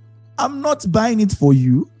 I'm not buying it for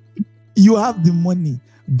you. You have the money.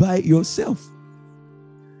 Buy yourself.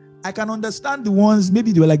 I can understand the ones,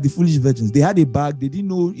 maybe they were like the foolish virgins. They had a bag, they didn't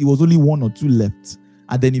know it was only 1 or 2 left.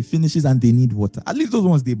 And then it finishes and they need water. At least those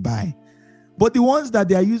ones they buy. But the ones that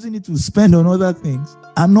they are using it to spend on other things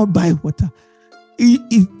are not buy water.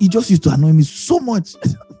 It just used to annoy me so much.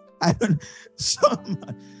 So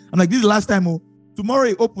much. I'm like, this is the last time. Tomorrow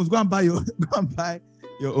it opens. Go and buy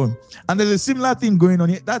your own. And there's a similar thing going on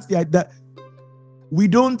here. That's the idea. We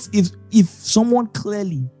don't, if someone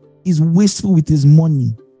clearly is wasteful with his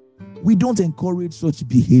money, we don't encourage such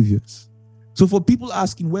behaviors. So for people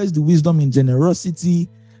asking, where's the wisdom in generosity?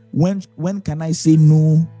 When can I say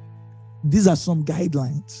no? These are some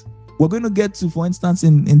guidelines. We're going to get to, for instance,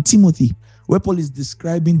 in Timothy, where Paul is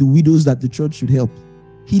describing the widows that the church should help.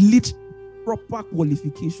 He lit proper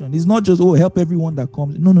qualification. It's not just, help everyone that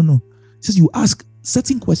comes. No. It says you ask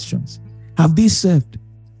certain questions. Have they served?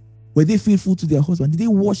 Were they faithful to their husband? Did they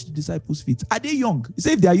wash the disciples' feet? Are they young? He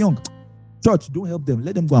said if they are young, church, don't help them.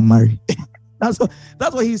 Let them go and marry. That's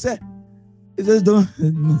what he said. He says, don't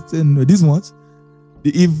say no. These ones,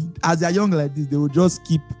 if as they are young like this, they will just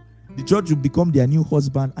keep, the church will become their new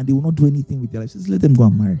husband and they will not do anything with their lives. Just let them go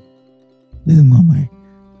and marry. Let them go and marry.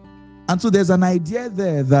 And so there's an idea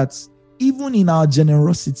there that even in our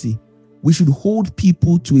generosity, we should hold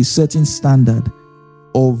people to a certain standard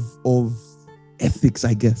of ethics,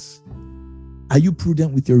 I guess. Are you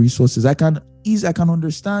prudent with your resources? I can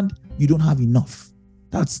understand you don't have enough.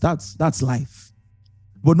 That's life.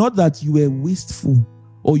 But not that you were wasteful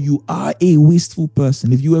or you are a wasteful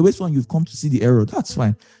person. If you were wasteful and you've come to see the error, that's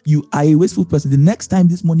fine. You are a wasteful person. The next time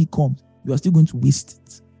this money comes, you are still going to waste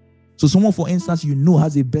it. So someone, for instance,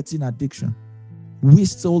 has a betting addiction,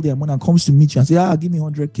 wastes all their money and comes to meet you and say, give me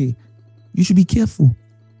 100K. You should be careful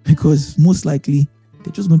because most likely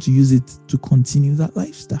they're just going to use it to continue that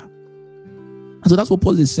lifestyle. And so that's what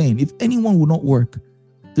Paul is saying. If anyone will not work,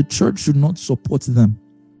 the church should not support them.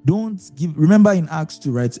 Remember in Acts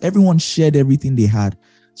 2, right? Everyone shared everything they had,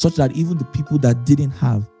 such that even the people that didn't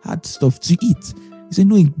have had stuff to eat. He said,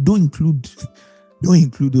 no, don't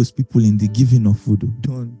include those people in the giving of food.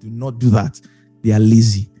 Do not do that. They are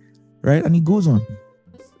lazy, right? And he goes on.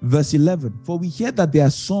 Verse 11, for we hear that there are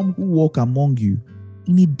some who walk among you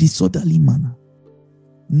in a disorderly manner,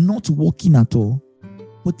 not working at all,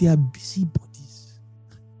 but they are busybodies.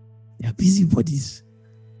 They are busybodies.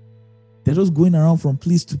 They're just going around from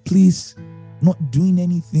place to place, not doing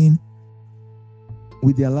anything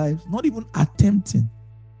with their lives, not even attempting.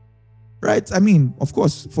 Right? I mean, of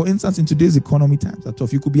course, for instance, in today's economy, times are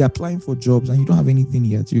tough. You could be applying for jobs and you don't have anything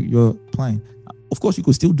yet. You're applying. Of course, you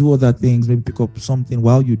could still do other things, maybe pick up something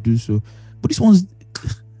while you do so. But these ones,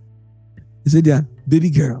 they say they are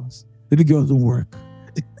baby girls. Baby girls don't work.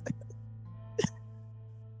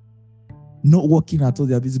 Not working at all,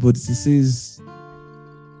 they are busybodies.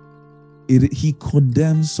 It He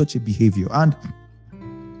condemns such a behavior. And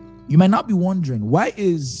you might not be wondering, why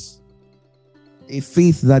is a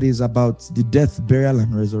faith that is about the death, burial,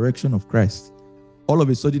 and resurrection of Christ all of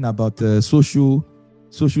a sudden about social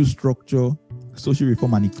structure, social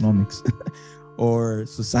reform and economics, or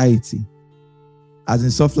society, as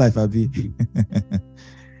in soft life, Abi?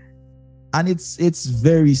 And it's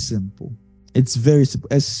very simple. It's very simple,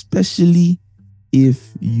 especially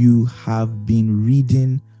if you have been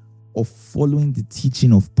reading or following the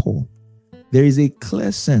teaching of Paul. There is a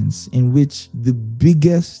clear sense in which the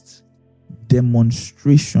biggest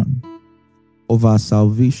demonstration of our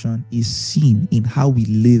salvation is seen in how we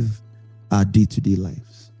live our day-to-day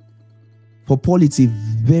lives. For Paul, it's a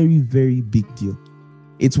very, very big deal.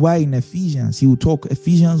 It's why in Ephesians, he will talk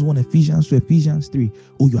Ephesians 1, Ephesians 2, Ephesians 3.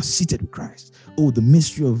 Oh, you are seated with Christ. Oh, the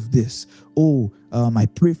mystery of this. Oh, I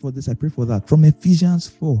pray for this, I pray for that. From Ephesians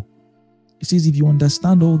 4, it says, if you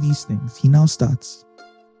understand all these things, he now starts,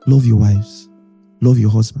 love your wives, love your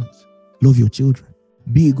husbands, love your children,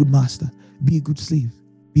 be a good master, be a good slave,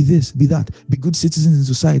 be this, be that, be good citizens in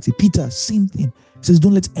society. Peter, same thing. He says,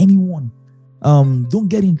 don't let anyone, don't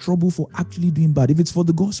get in trouble for actually doing bad. If it's for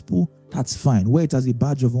the gospel, that's fine. Wear it as a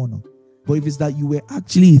badge of honor. But if it's that you were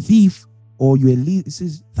actually a thief or you were, it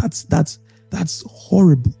says that's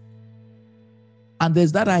horrible. And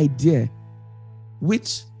there's that idea,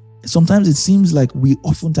 which sometimes it seems like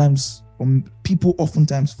people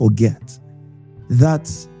oftentimes forget,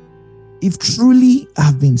 that if truly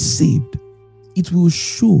I've been saved, it would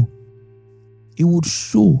show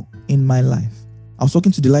in my life. I was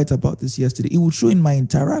talking to Delight about this yesterday. It would show in my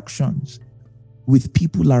interactions with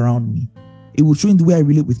people around me. It would show in the way I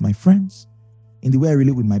relate with my friends, in the way I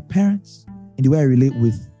relate with my parents, in the way I relate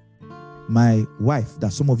with my wife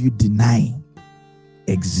that some of you deny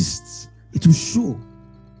exists. It will show.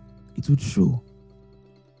 It would show.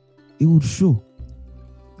 It would show.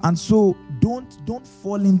 And so don't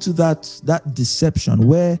fall into that deception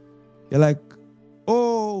where you're like,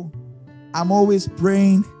 oh, I'm always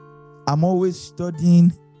praying, I'm always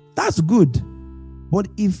studying. That's good. But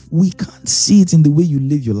if we can't see it in the way you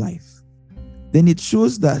live your life, then it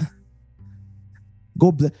shows that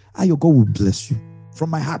God will bless you. From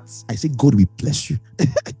my heart, I say God will bless you.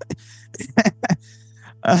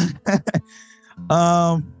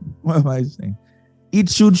 What am I saying? It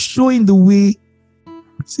should show in the way.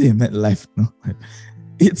 Say amen life. No.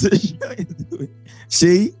 It's a show in the way.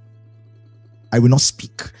 Say, I will not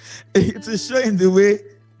speak. It's a show in the way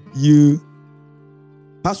you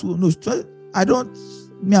pass. No,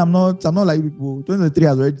 I'm not like people. 2023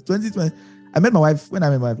 has already 2020. I met my wife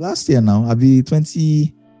last year now. I'll be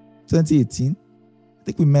 2018. I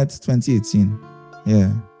think we met 2018.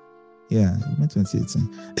 Yeah, we met 2018.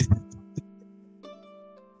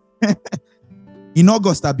 In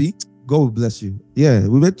August, Abby, God will bless you. Yeah,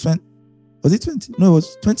 we met was it 20? No, it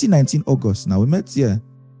was 2019 August. Now we met. Yeah,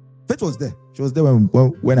 Faith was there. She was there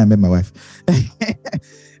when I met my wife.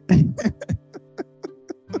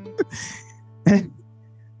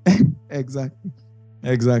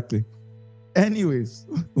 Exactly. Anyways,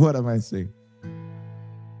 what am I saying?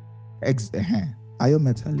 Are you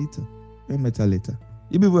metalita?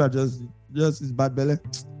 You people are just it's bad belly.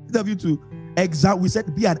 You to we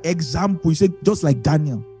said be an example. You said just like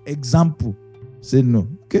Daniel. Example. Say no.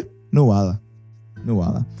 Okay? No wala.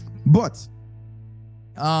 But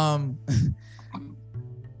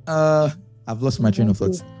I've lost my train of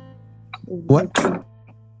thought. What?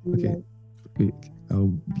 Okay.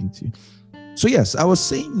 I'll mute you. So yes, I was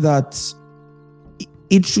saying that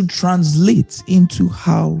it should translate into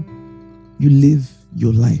how you live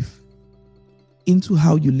your life. I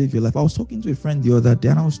was talking to a friend the other day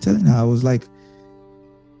and I was telling her, I was like,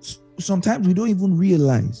 sometimes we don't even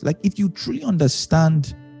realize, like if you truly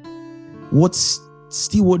understand what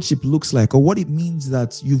stewardship looks like or what it means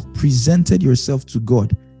that you've presented yourself to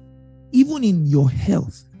God, even in your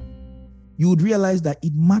health, you would realize that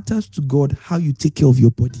it matters to God how you take care of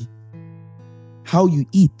your body, how you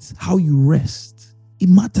eat, how you rest. It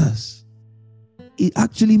matters. It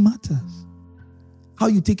actually matters. How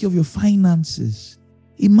you take care of your finances.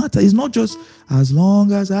 It matters. It's not just as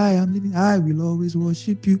long as I am living, I will always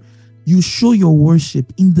worship you. You show your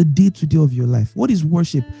worship in the day-to-day of your life. What is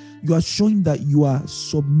worship? You are showing that you are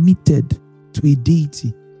submitted to a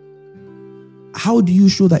deity. How do you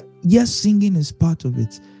show that? Yes, singing is part of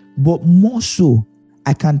it. But more so,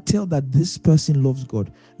 I can tell that this person loves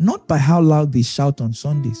God. Not by how loud they shout on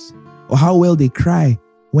Sundays or how well they cry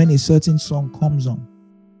when a certain song comes on,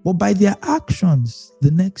 but by their actions the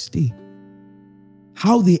next day.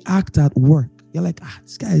 How they act at work. You're like,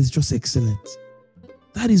 this guy is just excellent.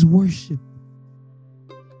 That is worship.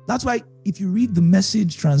 That's why if you read the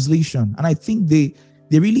Message translation, and I think they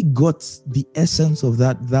really got the essence of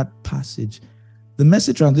that passage. The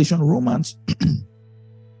Message translation, Romans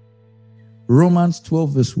 12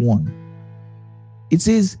 verse 1. It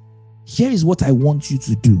says, here is what I want you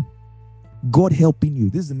to do. God helping you.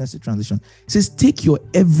 This is the Message translation. It says, take your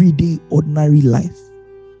everyday, ordinary life.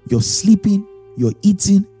 You're sleeping, you're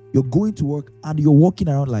eating, you're going to work, and you're walking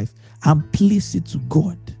around life, and place it to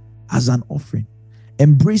God as an offering.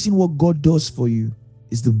 Embracing what God does for you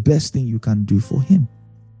is the best thing you can do for Him.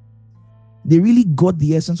 They really got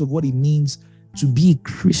the essence of what it means to be a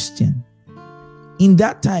Christian. In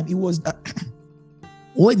that time, it was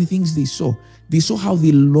all the things they saw how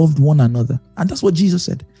they loved one another. And that's what Jesus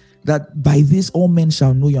said, that by this all men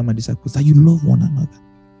shall know you are my disciples, that you love one another.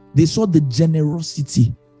 They saw the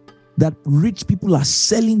generosity that rich people are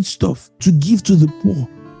selling stuff to give to the poor.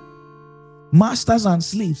 Masters and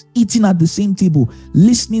slaves eating at the same table,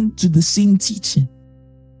 listening to the same teaching.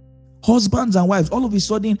 Husbands and wives, all of a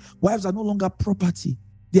sudden, wives are no longer property.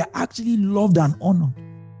 They are actually loved and honored.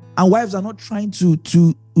 And wives are not trying to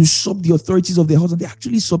usurp the authorities of their husband. They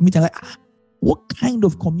actually submit and what kind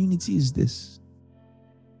of community is this?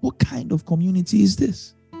 What kind of community is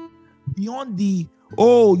this? Beyond the,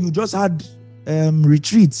 you just had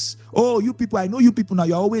retreats. You people, I know you people now,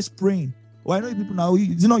 you're always praying. I know you people now,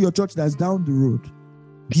 your church that's down the road.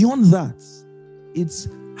 Beyond that, it's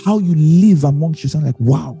how you live amongst yourself. Like,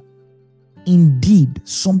 wow, indeed,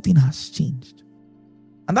 something has changed.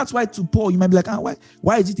 And that's why to Paul, you might be like,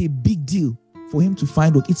 why is it a big deal for him to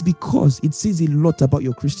find out? It's because it says a lot about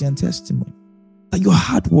your Christian testimony. That you're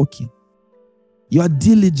hardworking. You are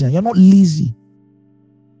diligent. You're not lazy.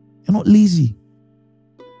 You're not lazy.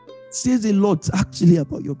 It says a lot actually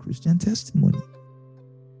about your Christian testimony.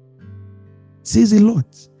 It says a lot.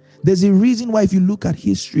 There's a reason why if you look at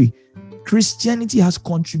history, Christianity has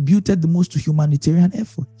contributed the most to humanitarian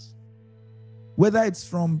efforts. Whether it's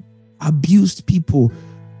from abused people,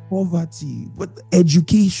 poverty,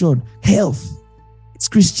 education, health, it's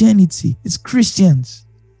Christianity. It's Christians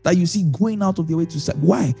that you see going out of their way to serve.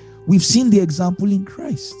 Why? We've seen the example in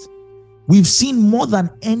Christ. We've seen more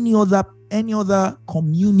than any other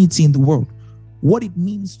community in the world what it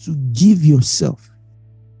means to give yourself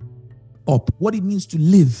up, what it means to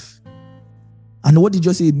live. And what did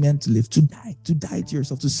you say it meant to live? To die to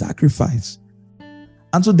yourself, to sacrifice.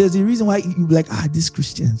 And so there's a reason why you're like, these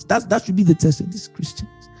Christians, that should be the test of these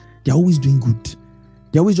Christians. They're always doing good.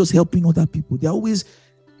 They're always just helping other people.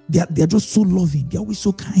 They're just so loving. They're always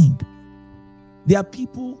so kind. There are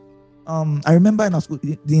people, I remember in our school,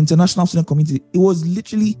 the International Student Community, it was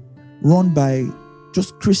literally run by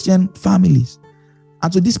just Christian families.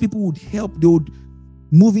 And so these people would help. They would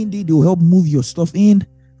move in there. They will help move your stuff in.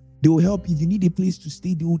 They will help if you need a place to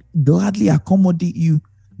stay. They would gladly accommodate you.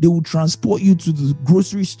 They will transport you to the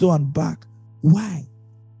grocery store and back. Why?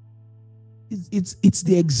 It's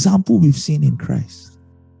the example we've seen in Christ.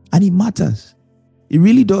 And it matters. It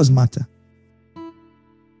really does matter.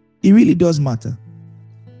 It really does matter.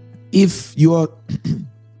 If you're...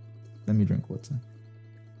 Let me drink water.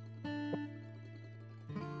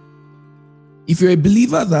 If you're a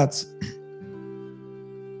believer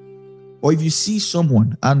or if you see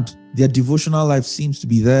someone and their devotional life seems to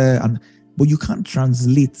be there, but you can't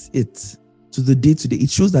translate it to the day-to-day, it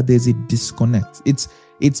shows that there's a disconnect.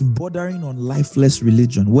 It's bordering on lifeless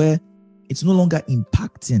religion where it's no longer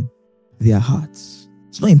impacting their hearts.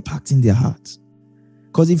 It's not impacting their hearts.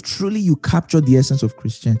 Because if truly you capture the essence of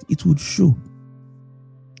Christianity, it would show.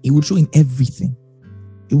 It would show in everything.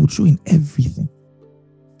 It would show in everything.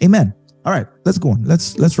 Amen. All right, let's go on.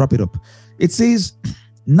 Let's wrap it up. It says,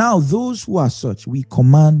 now those who are such, we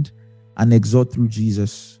command and exhort through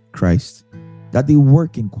Jesus Christ, that they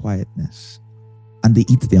work in quietness and they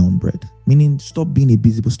eat their own bread. Meaning, stop being a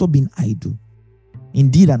busy, but stop being idle.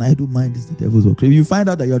 Indeed, an idle mind is the devil's work. If you find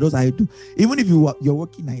out that you're just idle, even if you're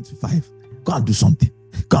working 9 to 5, go and do something.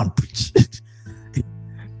 Go and preach.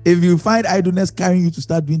 If you find idleness carrying you to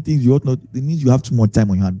start doing things you ought not, it means you have too much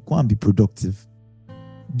time on your hand. Go and be productive.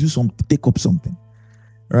 Do something, take up something.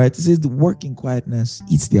 All right. It says the work in quietness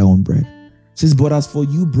eats their own bread. It says, but as for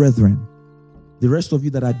you, brethren, the rest of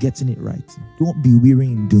you that are getting it right, don't be weary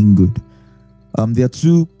in doing good. There are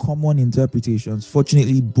two common interpretations.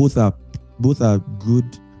 Fortunately, both are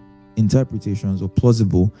good interpretations or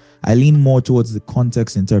plausible. I lean more towards the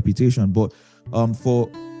context interpretation, but for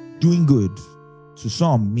doing good to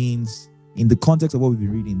some means, in the context of what we've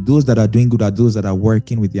been reading, those that are doing good are those that are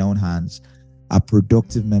working with their own hands, are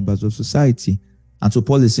productive members of society. And so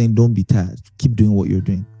Paul is saying, don't be tired. Keep doing what you're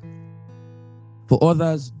doing. For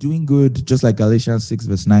others, doing good, just like Galatians 6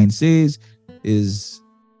 verse 9 says, is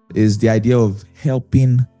is the idea of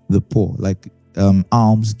helping the poor, like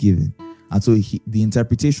alms giving. And so the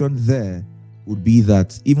interpretation there would be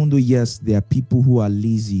that even though, yes, there are people who are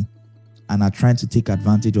lazy and are trying to take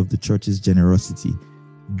advantage of the church's generosity,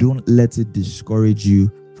 don't let it discourage you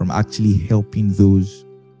from actually helping those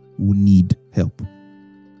who need help.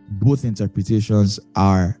 Both interpretations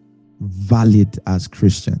are valid as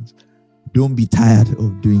Christians. Don't be tired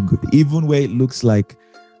of doing good. Even where it looks like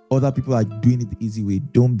other people are doing it the easy way,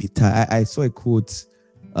 don't be tired. I saw a quote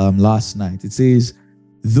last night. It says,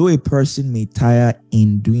 though a person may tire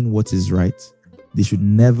in doing what is right, they should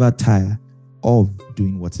never tire of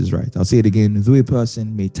doing what is right. I'll say it again. Though a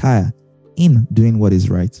person may tire in doing what is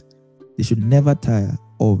right, they should never tire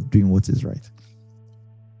of doing what is right.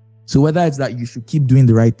 So whether it's that you should keep doing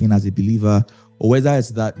the right thing as a believer, or whether it's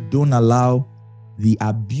that don't allow the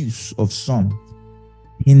abuse of some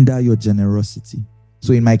hinder your generosity.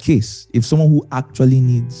 So in my case, if someone who actually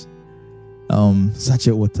needs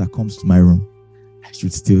sachet water comes to my room, I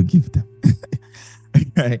should still give them.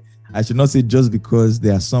 Right? I should not say just because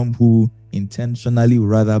there are some who intentionally would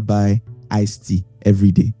rather buy iced tea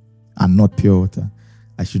every day and not pure water.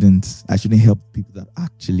 I shouldn't help people that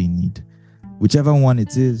actually need. Whichever one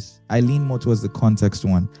it is, I lean more towards the context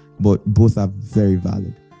one, but both are very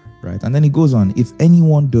valid, right? And then it goes on, if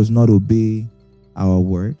anyone does not obey our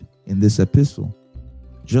word in this epistle,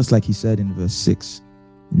 just like he said in verse 6,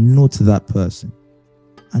 note that person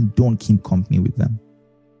and don't keep company with them,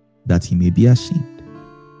 that he may be ashamed.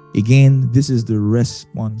 Again, this is the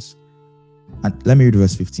response. And let me read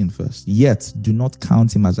verse 15 first. Yet do not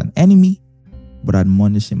count him as an enemy, but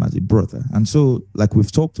admonish him as a brother. And so, like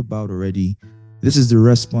we've talked about already, this is the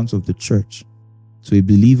response of the church to a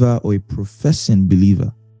believer or a professing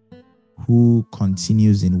believer who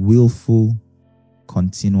continues in willful,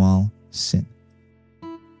 continual sin.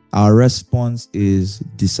 Our response is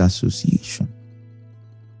disassociation.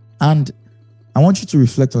 And I want you to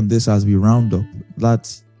reflect on this as we round up,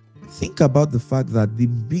 that think about the fact that the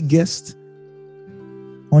biggest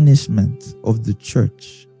punishment of the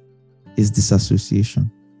church is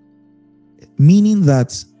disassociation. Meaning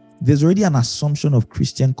that there's already an assumption of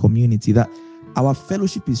Christian community that our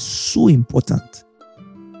fellowship is so important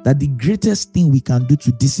that the greatest thing we can do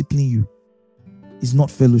to discipline you is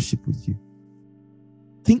not fellowship with you.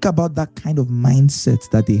 Think about that kind of mindset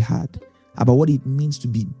that they had about what it means to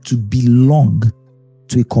belong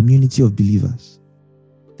to a community of believers.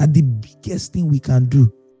 That the biggest thing we can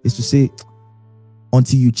do is to say,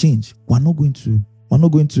 until you change, we're not going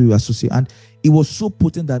to associate. And it was so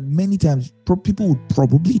potent that many times people would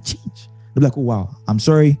probably change. They'll be like, oh wow, I'm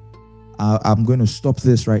sorry, I'm going to stop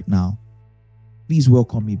this right now. Please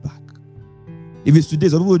welcome me back. If it's today,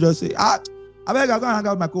 some people will just say, I'm going to hang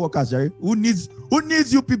out with my co-workers, Jerry. Who needs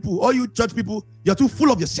you people? All you church people, you're too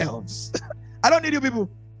full of yourselves. I don't need you people.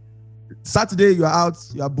 Saturday, you're out,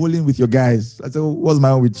 you're bowling with your guys. I said, what's my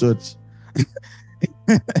own with church?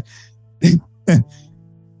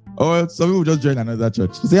 Or some people just join another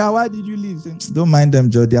church. Say, why did you leave? Say, don't mind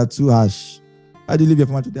them, Joe. They are too harsh. Why did you leave your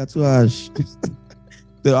family? They are too harsh.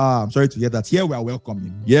 Say, I'm sorry to hear that. Here we are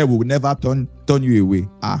welcoming. Here we will never turn you away.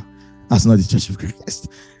 That's not the Church of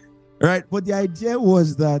Christ. Right? But the idea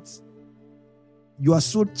was that you are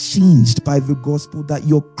so changed by the gospel that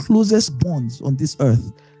your closest bonds on this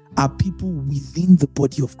earth are people within the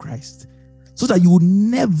body of Christ. So that you would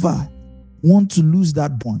never want to lose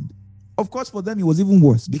that bond. Of course, for them, it was even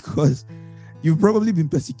worse because you've probably been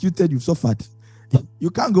persecuted, you've suffered.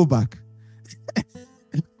 You can't go back.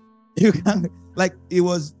 You can't, like it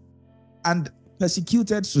was, and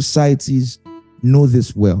persecuted societies know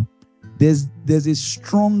this well. There's a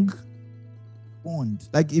strong bond.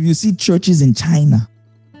 Like if you see churches in China,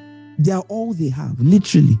 they are all they have,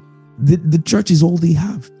 literally. The church is all they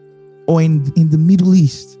have. Or in the Middle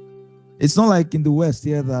East. It's not like in the West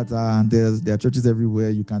here that there are churches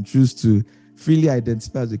everywhere. You can choose to freely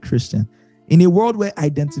identify as a Christian. In a world where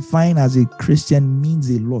identifying as a Christian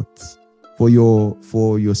means a lot for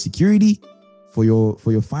your security, for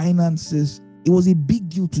your finances, it was a big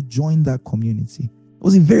deal to join that community. It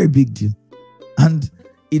was a very big deal. And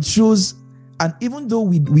it shows, and even though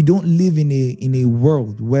we don't live in a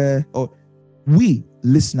world where, or we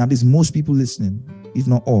listen, at least most people listening, if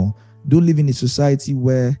not all, don't live in a society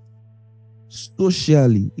where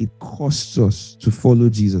socially it costs us to follow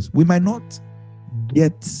Jesus. We might not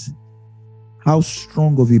get how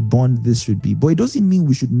strong of a bond this should be, but it doesn't mean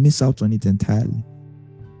we should miss out on it entirely.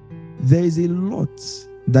 There is a lot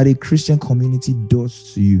that a Christian community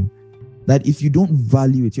does to you that if you don't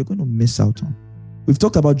value it, you're going to miss out on. We've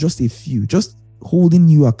talked about just a few, just holding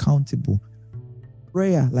you accountable.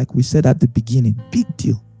 Prayer, like we said at the beginning, big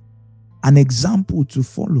deal. an example to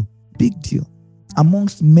follow. Big deal.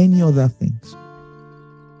 Amongst many other things.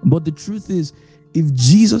 But the truth is, if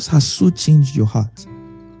Jesus has so changed your heart,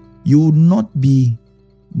 you will not be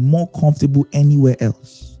more comfortable anywhere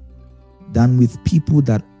else than with people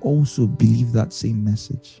that also believe that same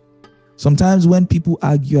message. Sometimes when people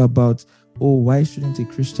argue about, oh, why shouldn't a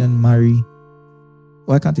Christian marry?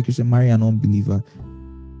 Why can't a Christian marry an unbeliever?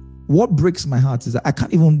 What breaks my heart is that I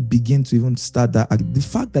can't even begin to even start that. The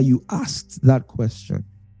fact that you asked that question,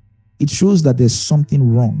 it shows that there's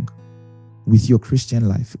something wrong with your Christian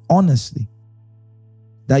life. Honestly,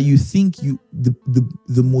 that you think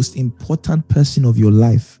the most important person of your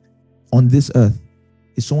life on this earth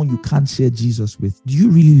is someone you can't share Jesus with. Do you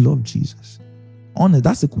really love Jesus? Honest,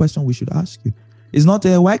 that's the question we should ask you. It's not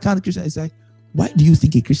why can't a Christian? It's like, why do you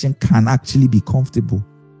think a Christian can actually be comfortable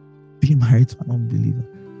being married to an unbeliever?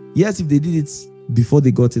 Yes, if they did it before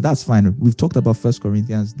they got it, that's fine. We've talked about 1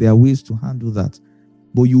 Corinthians. There are ways to handle that.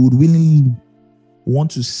 But you would willingly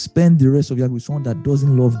want to spend the rest of your life with someone that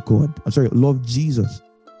doesn't love God. Love Jesus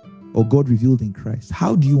or God revealed in Christ.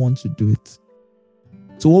 How do you want to do it?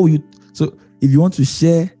 So if you want to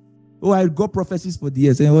share, oh, I got prophecies for the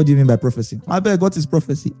years. And what do you mean by prophecy? I bet I got his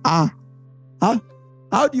prophecy. How do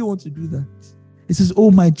you want to do that? It says,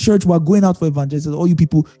 oh, my church, we're going out for evangelism. All you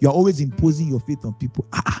people, you're always imposing your faith on people.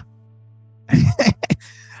 It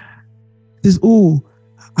says, oh,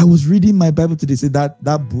 I was reading my Bible today. Say that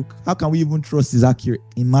book, how can we even trust is accurate?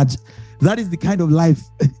 Imagine. That is the kind of life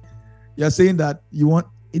you're saying that you want.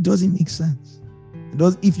 It doesn't make sense.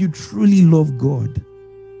 If you truly love God,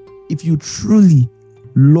 if you truly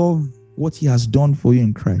love what he has done for you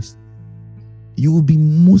in Christ, you will be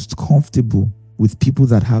most comfortable with people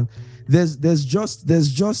that have there's just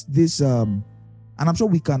this and I'm sure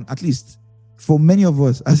we can, at least for many of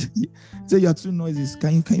us, as say you're too noisy,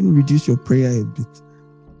 can you reduce your prayer a bit?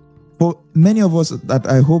 For many of us that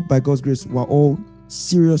I hope by God's grace we're all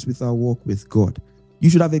serious with our walk with God, you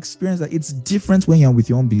should have experienced that it's different when you're with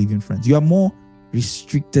your unbelieving friends. You are more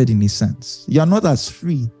restricted in a sense. You are not as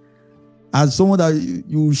free as someone that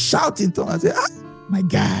you shout in tongues and say, my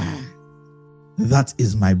God, that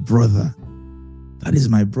is my brother. That is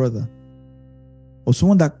my brother. Or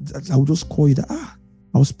someone that I will just call you that,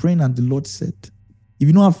 I was praying and the Lord said. If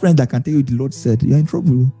you don't have a friend that can tell you the Lord said, you're in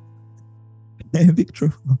trouble. You're in big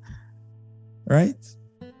trouble. Right?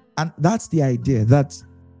 And that's the idea that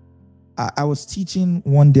I was teaching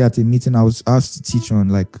one day at a meeting. I was asked to teach on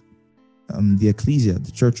the ecclesia,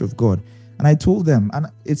 the church of God. And I told them, and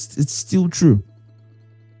it's still true,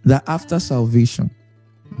 that after salvation,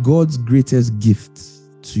 God's greatest gift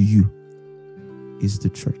to you is the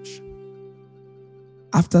church.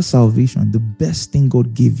 After salvation, the best thing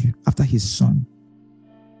God gave you after his son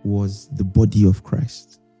was the body of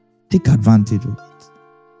Christ. Take advantage of it.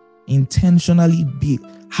 Intentionally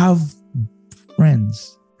have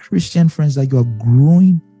friends, Christian friends that you are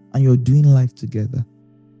growing and you're doing life together.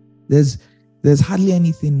 There's hardly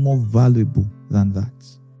anything more valuable than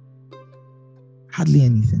that. Hardly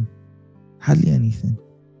anything. Hardly anything.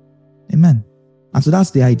 Amen. And so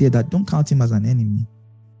that's the idea, that don't count him as an enemy.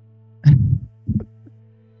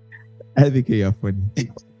 I think you're funny.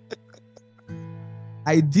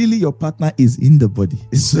 Ideally, your partner is in the body.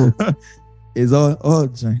 So it's all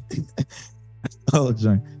joint. All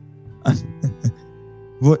joint.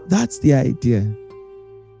 But that's the idea.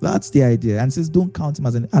 That's the idea. And it says, don't count him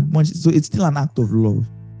as an admonition. So it's still an act of love.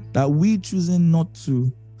 That we choosing not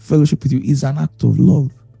to fellowship with you is an act of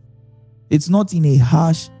love. It's not in a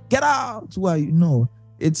harsh, get out, where you know.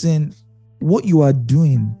 It's in what you are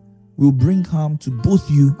doing will bring harm to both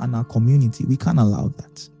you and our community. We can't allow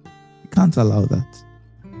that. We can't allow that.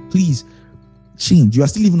 Please change. You are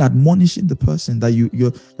still even admonishing the person that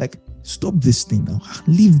you're like, stop this thing now.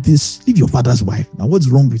 Leave your father's wife. Now what's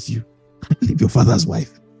wrong with you? Leave your father's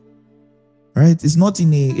wife. Right? It's not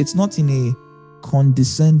in a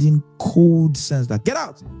condescending, cold sense that get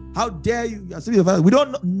out. How dare you? You are still your father. We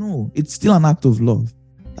don't know. It's still an act of love.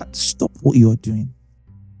 That stop what you're doing.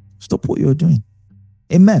 Stop what you're doing.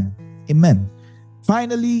 Amen. Amen.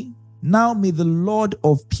 Finally, now may the Lord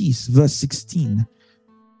of peace, verse 16,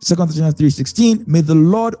 2 Thessalonians 3:16, may the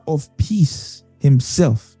Lord of peace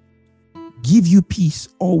himself give you peace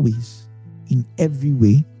always in every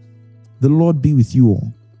way. The Lord be with you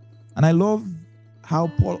all. And I love how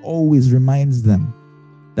Paul always reminds them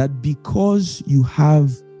that because you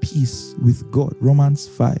have peace with God, Romans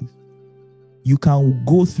 5, you can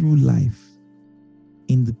go through life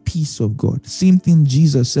in the peace of God. Same thing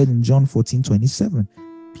Jesus said in John 14:27.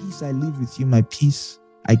 Peace I leave with you, my peace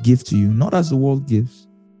I give to you. Not as the world gives,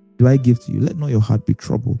 do I give to you. Let not your heart be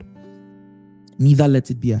troubled, neither let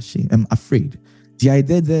it be I'm afraid. The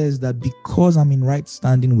idea there is that because I'm in right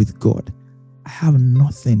standing with God, I have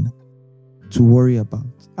nothing to worry about.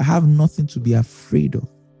 I have nothing to be afraid of.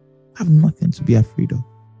 I have nothing to be afraid of.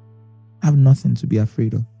 I have nothing to be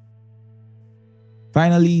afraid of.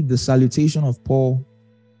 Finally, the salutation of Paul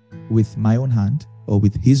with my own hand, or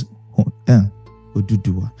with his own,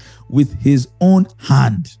 with his own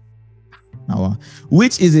hand,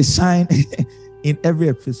 which is a sign in every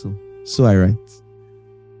epistle. So I write.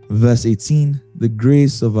 Verse 18, the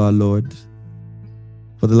grace of our Lord,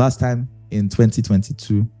 for the last time in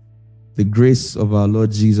 2022, the grace of our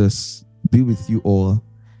Lord Jesus be with you all.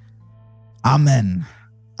 Amen.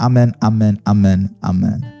 Amen, amen, amen,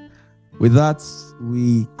 amen. With that,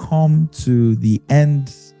 we come to the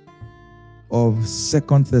end of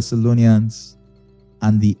 2 Thessalonians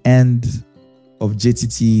and the end of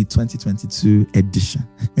JTT 2022 edition.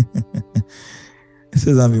 It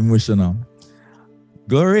says I'm emotional.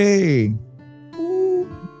 Glory! Ooh.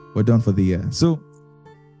 We're done for the year. So,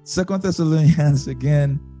 2 Thessalonians,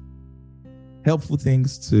 again, helpful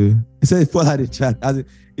things to... It says Paul had a chat.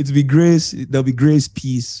 It'll be grace, there'll be grace,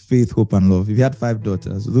 peace, faith, hope, and love. If you had 5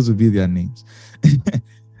 daughters, those would be their names.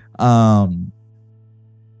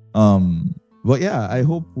 But yeah, I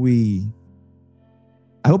hope it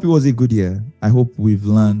was a good year. I hope we've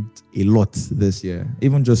learned a lot this year,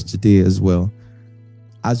 even just today as well.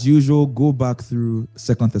 As usual, go back through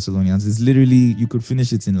 2 Thessalonians. It's literally, you could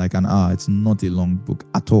finish it in like an hour. It's not a long book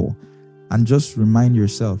at all. And just remind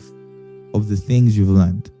yourself of the things you've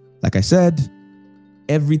learned. Like I said,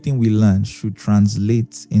 everything we learn should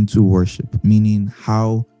translate into worship, meaning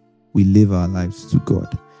how we live our lives to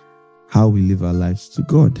God. How we live our lives to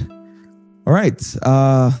God. All right.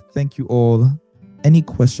 Thank you all. Any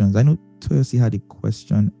questions? I know Toyosi had a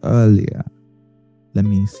question earlier. Let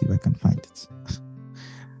me see if I can find it.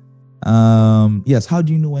 Yes, how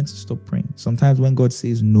do you know when to stop praying? Sometimes when God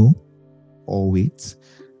says no or wait.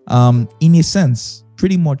 In a sense,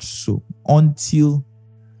 pretty much so. Until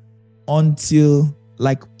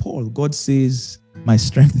like Paul, God says, my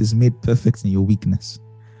strength is made perfect in your weakness.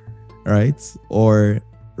 Right? Or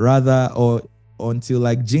rather, or until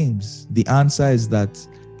like James, the answer is that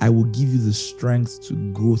I will give you the strength to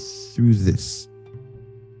go through this.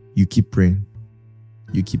 You keep praying.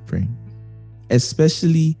 You keep praying.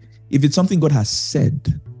 Especially if it's something God has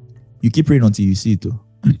said, you keep praying until you see it too.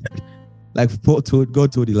 Like God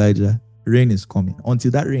told Elijah, rain is coming. Until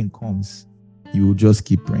that rain comes, you will just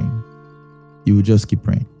keep praying. You will just keep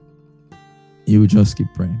praying. You will just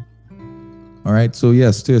keep praying. All right. So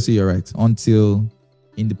yes, still say you're right. Until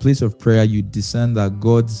in the place of prayer, you discern that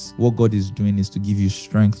what God is doing is to give you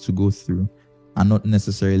strength to go through, and not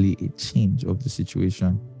necessarily a change of the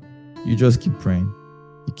situation. You just keep praying.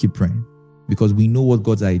 You keep praying. Because we know what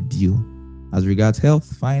God's ideal as regards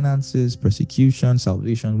health, finances, persecution,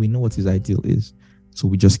 salvation. We know what his ideal is. So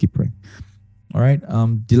we just keep praying. All right.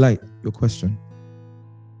 Delight, your question.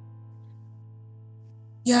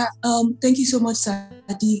 Yeah. Thank you so much,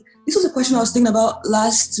 Sadi. This was a question I was thinking about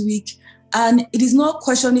last week, and it is not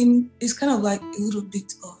questioning. It's kind of like a little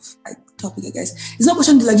bit of like topic, I guess. It's not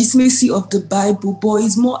questioning the legitimacy of the Bible, but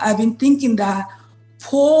it's more. I've been thinking that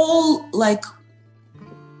Paul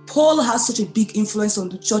has such a big influence on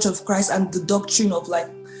the Church of Christ and the doctrine of like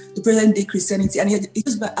the present day Christianity. And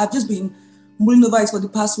I've just been mulling over it for the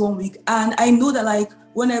past 1 week. And I know that like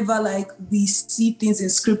whenever like we see things in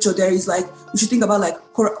scripture, there is like, we should think about like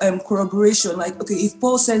corroboration. Like, okay, if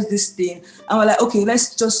Paul says this thing and we're like, okay,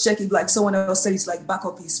 let's just check it like someone else said, it's like back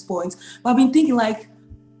up his point. But I've been thinking like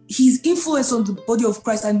his influence on the body of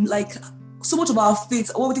Christ, and like so much of our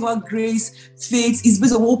faith, what we think about grace, faith is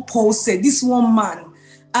based on what Paul said, this one man.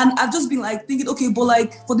 And I've just been like thinking, okay, but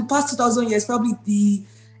like for the past 2,000 years, probably the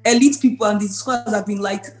elite people and the scholars have been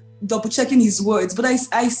like double checking his words. But I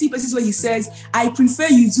see places where he says, I prefer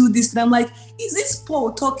you do this. And I'm like, is this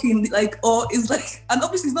Paul talking? Like, or is like, and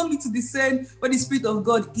obviously it's not me to discern where the Spirit of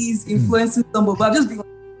God is influencing somebody, but I've just been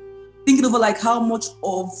thinking over like how much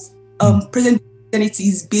of present Christianity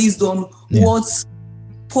is based on what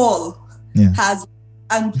Paul has,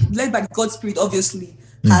 and led by God's Spirit, obviously,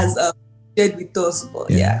 has shared with us. But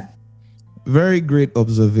very great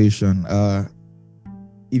observation.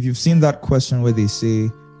 If you've seen that question where they say,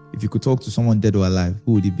 if you could talk to someone dead or alive,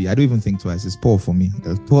 who would it be? I don't even think twice. It's Paul for me.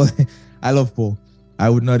 Paul, I love Paul. I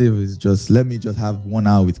would not even let me just have 1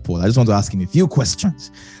 hour with Paul. I just want to ask him a few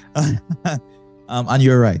questions. And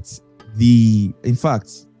you're right. In fact,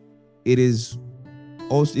 it's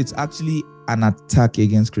actually an attack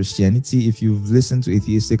against Christianity. If you've listened to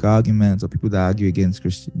atheistic arguments or people that argue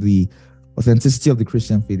against the authenticity of the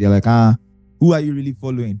Christian faith, they're like, who are you really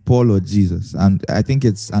following, Paul or Jesus? And I think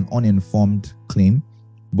it's an uninformed claim,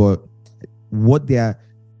 but the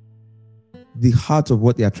heart of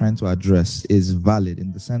what they are trying to address is valid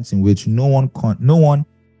in the sense in which no one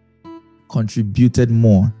contributed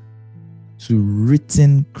more to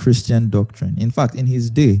written Christian doctrine, in fact, in his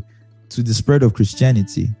day, to the spread of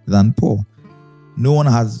Christianity than Paul. No one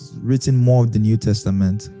has written more of the New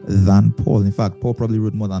Testament than Paul. In fact, Paul probably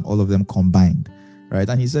wrote more than all of them combined, right?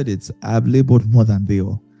 And he said I have labored more than they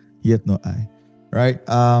all, yet not I, right?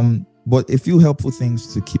 But a few helpful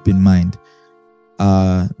things to keep in mind.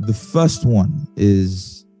 The first one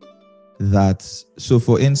is that, so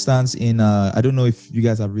for instance, I don't know if you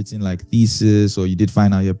guys have written like thesis or you did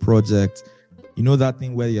final year project, you know that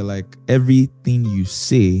thing where you're like, everything you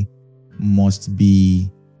say must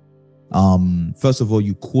be, first of all,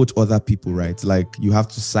 you quote other people, right? Like you have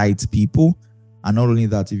to cite people. And not only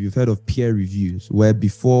that, if you've heard of peer reviews, where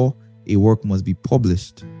before a work must be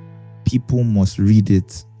published, people must read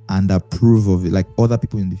it and approve of it. Like other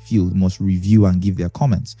people in the field must review and give their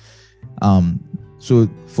comments. So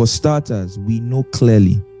for starters, we know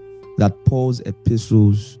clearly that Paul's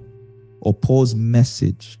epistles or Paul's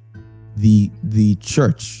message, the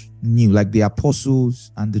church knew, like the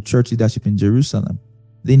apostles and the church leadership in Jerusalem,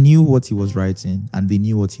 they knew what he was writing and they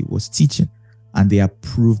knew what he was teaching, and they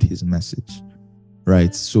approved his message,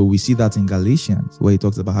 right? So we see that in Galatians, where he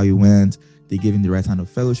talks about how he went, they gave him the right hand of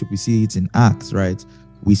fellowship. We see it in Acts, right?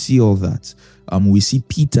 We see all that. We see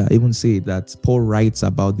Peter even say that Paul writes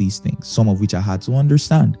about these things, some of which are hard to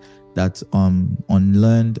understand, that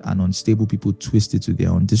unlearned and unstable people twist it to their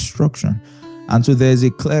own destruction. And so there's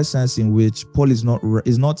a clear sense in which Paul is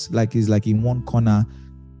not like he's like in one corner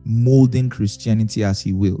molding Christianity as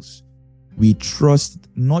he wills. We trust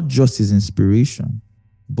not just his inspiration,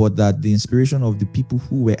 but that the inspiration of the people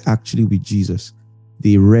who were actually with Jesus,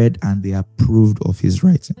 they read and they approved of his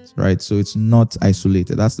writings, right? So it's not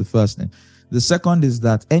isolated. That's the first thing. The second is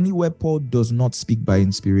that anywhere Paul does not speak by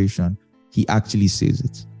inspiration, he actually says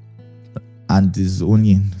it. And this is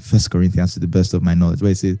only in 1 Corinthians, to the best of my knowledge, where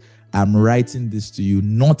he says, I'm writing this to you,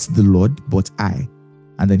 not the Lord, but I.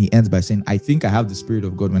 And then he ends by saying, I think I have the Spirit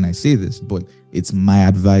of God when I say this, but it's my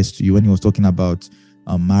advice to you, when he was talking about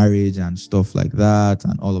marriage and stuff like that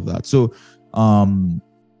and all of that. So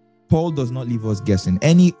Paul does not leave us guessing.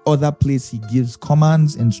 Any other place he gives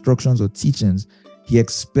commands, instructions, or teachings, he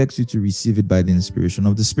expects you to receive it by the inspiration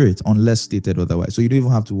of the Spirit, unless stated otherwise. So you don't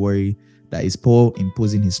even have to worry that is Paul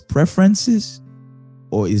imposing his preferences,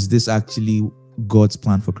 or is this actually God's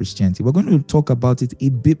plan for Christianity? We're going to talk about it a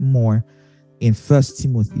bit more in 1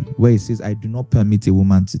 Timothy, where it says, I do not permit a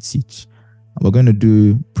woman to teach. And we're going to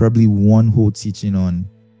do probably one whole teaching on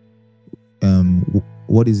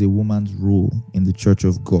what is a woman's role in the church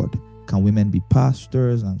of God. Can women be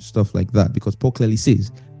pastors and stuff like that? Because Paul clearly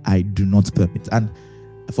says, I do not permit. And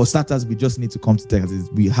for starters, we just need to come to text.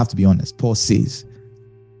 We have to be honest. Paul says,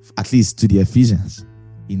 at least to the Ephesians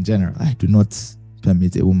in general, I do not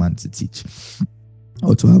permit a woman to teach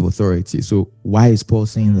or to have authority. So why is Paul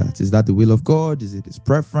saying that? Is that the will of God? Is it his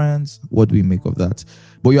preference? What do we make of that?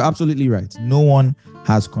 But you're absolutely right. No one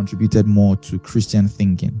has contributed more to Christian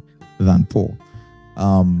thinking than Paul.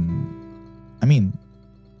 I mean,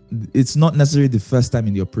 it's not necessarily the first time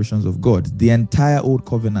in the operations of God. The entire Old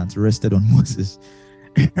Covenant rested on Moses,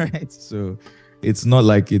 right? So it's not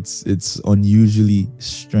like it's unusually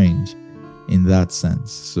strange in that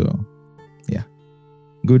sense. So yeah,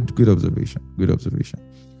 good observation. Good observation.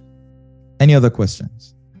 Any other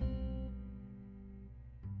questions?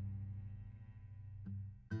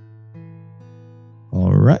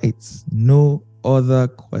 All right, no other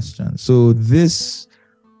questions. So this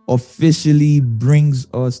officially brings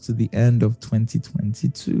us to the end of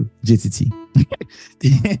 2022 JTT.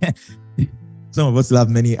 Some of us still have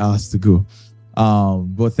many hours to go,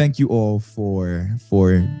 but thank you all for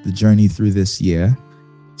the journey through this year,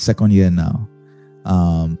 second year now.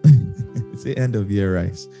 It's the end of year,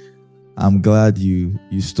 right? I'm glad you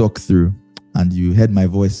stuck through and you heard my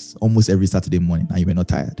voice almost every Saturday morning and you were not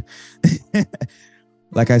tired.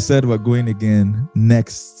 Like I said, we're going again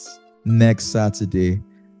next Saturday,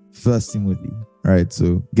 1 Timothy. All right,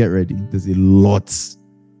 so get ready. There's a lot.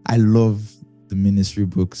 I love the ministry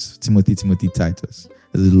books, Timothy, Titus.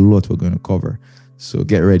 There's a lot we're going to cover. So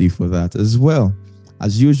get ready for that as well.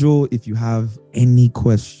 As usual, if you have any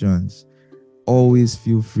questions, always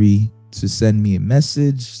feel free to send me a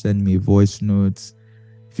message, send me a voice note.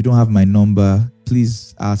 If you don't have my number,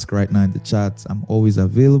 please ask right now in the chat. I'm always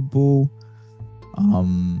available.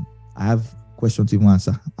 I have questions to even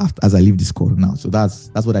answer as I leave this call now. So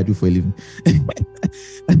that's what I do for a living.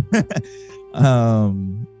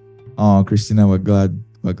 Oh, Christina, we're glad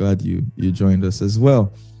you joined us as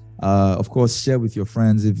well. Of course, share with your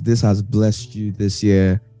friends if this has blessed you this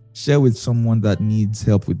year. Share with someone that needs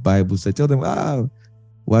help with Bible. So tell them, wow,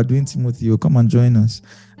 we're doing Timothy. Come and join us.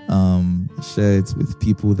 Share it with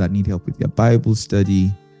people that need help with their Bible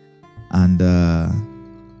study. And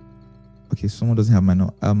okay, someone doesn't have my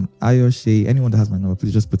number. Ayoshe, anyone that has my number,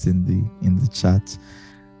 please just put in the chat.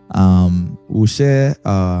 We'll share.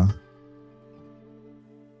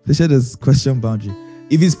 They share this question boundary.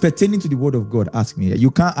 If it's pertaining to the word of God, ask me. You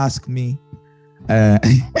can't ask me. I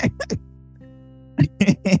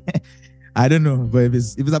don't know, but if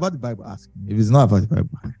it's about the Bible, ask me. If it's not about the Bible,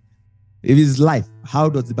 if it's life, how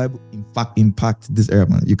does the Bible impact this area?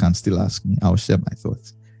 You can still ask me. I'll share my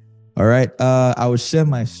thoughts. All right. I will share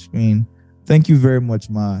my screen. Thank you very much,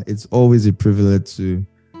 Ma. It's always a privilege to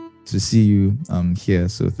see you here.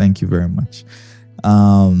 So thank you very much.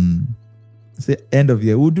 Say end of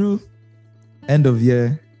year. We'll do end of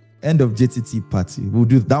JTT party. We'll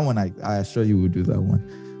do that one. I assure you we'll do that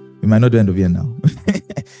one. We might not do end of year now.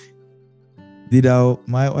 Did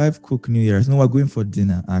my wife cook New Year's? No, we're going for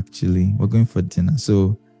dinner, actually. We're going for dinner.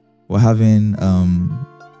 So we're having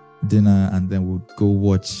dinner and then we'll go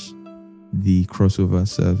watch the crossover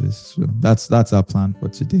service. So that's our plan for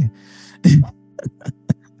today.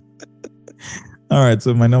 All right,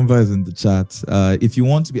 so my number is in the chat. If you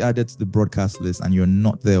want to be added to the broadcast list and you're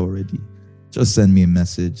not there already, just send me a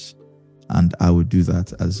message and I will do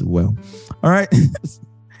that as well. All right.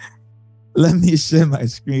 Let me share my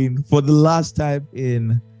screen for the last time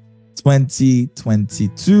in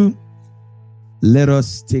 2022. Let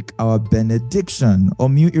us take our benediction.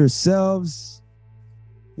 Unmute yourselves.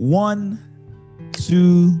 1,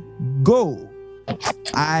 2, go.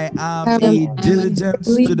 I am a diligent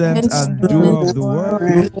student and doer of the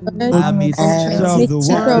word. I am a teacher of the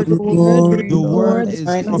word. The word is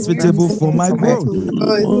profitable for my growth.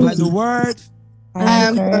 By the word, I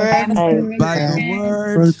am correct. by the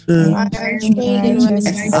word,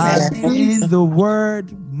 and in the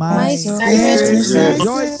word, my spirit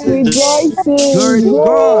rejoices. Glory to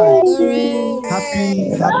God.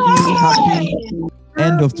 Happy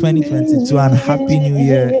end of 2022 and happy new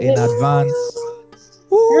year in advance.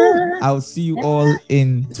 Woo. I'll see you all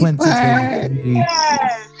in 2023.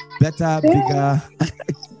 Better, bigger,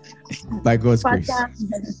 by God's grace.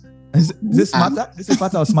 Is this smarter? This is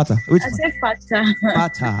fatter or smarter? Which one? I said fatter.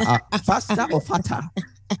 Fatter. Faster or fatter?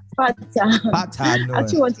 Fatter. Fatter. No. I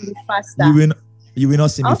actually want to be faster. You will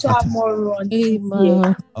not see I me want to have fatter. more runs.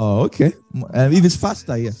 Amen. Oh, okay. If it's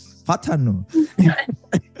faster, yes. Fatter, no.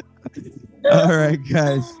 All right,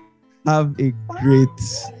 guys. Have a great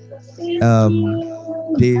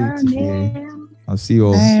day today. I'll see you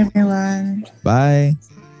all. Bye, everyone. Bye.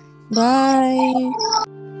 Bye.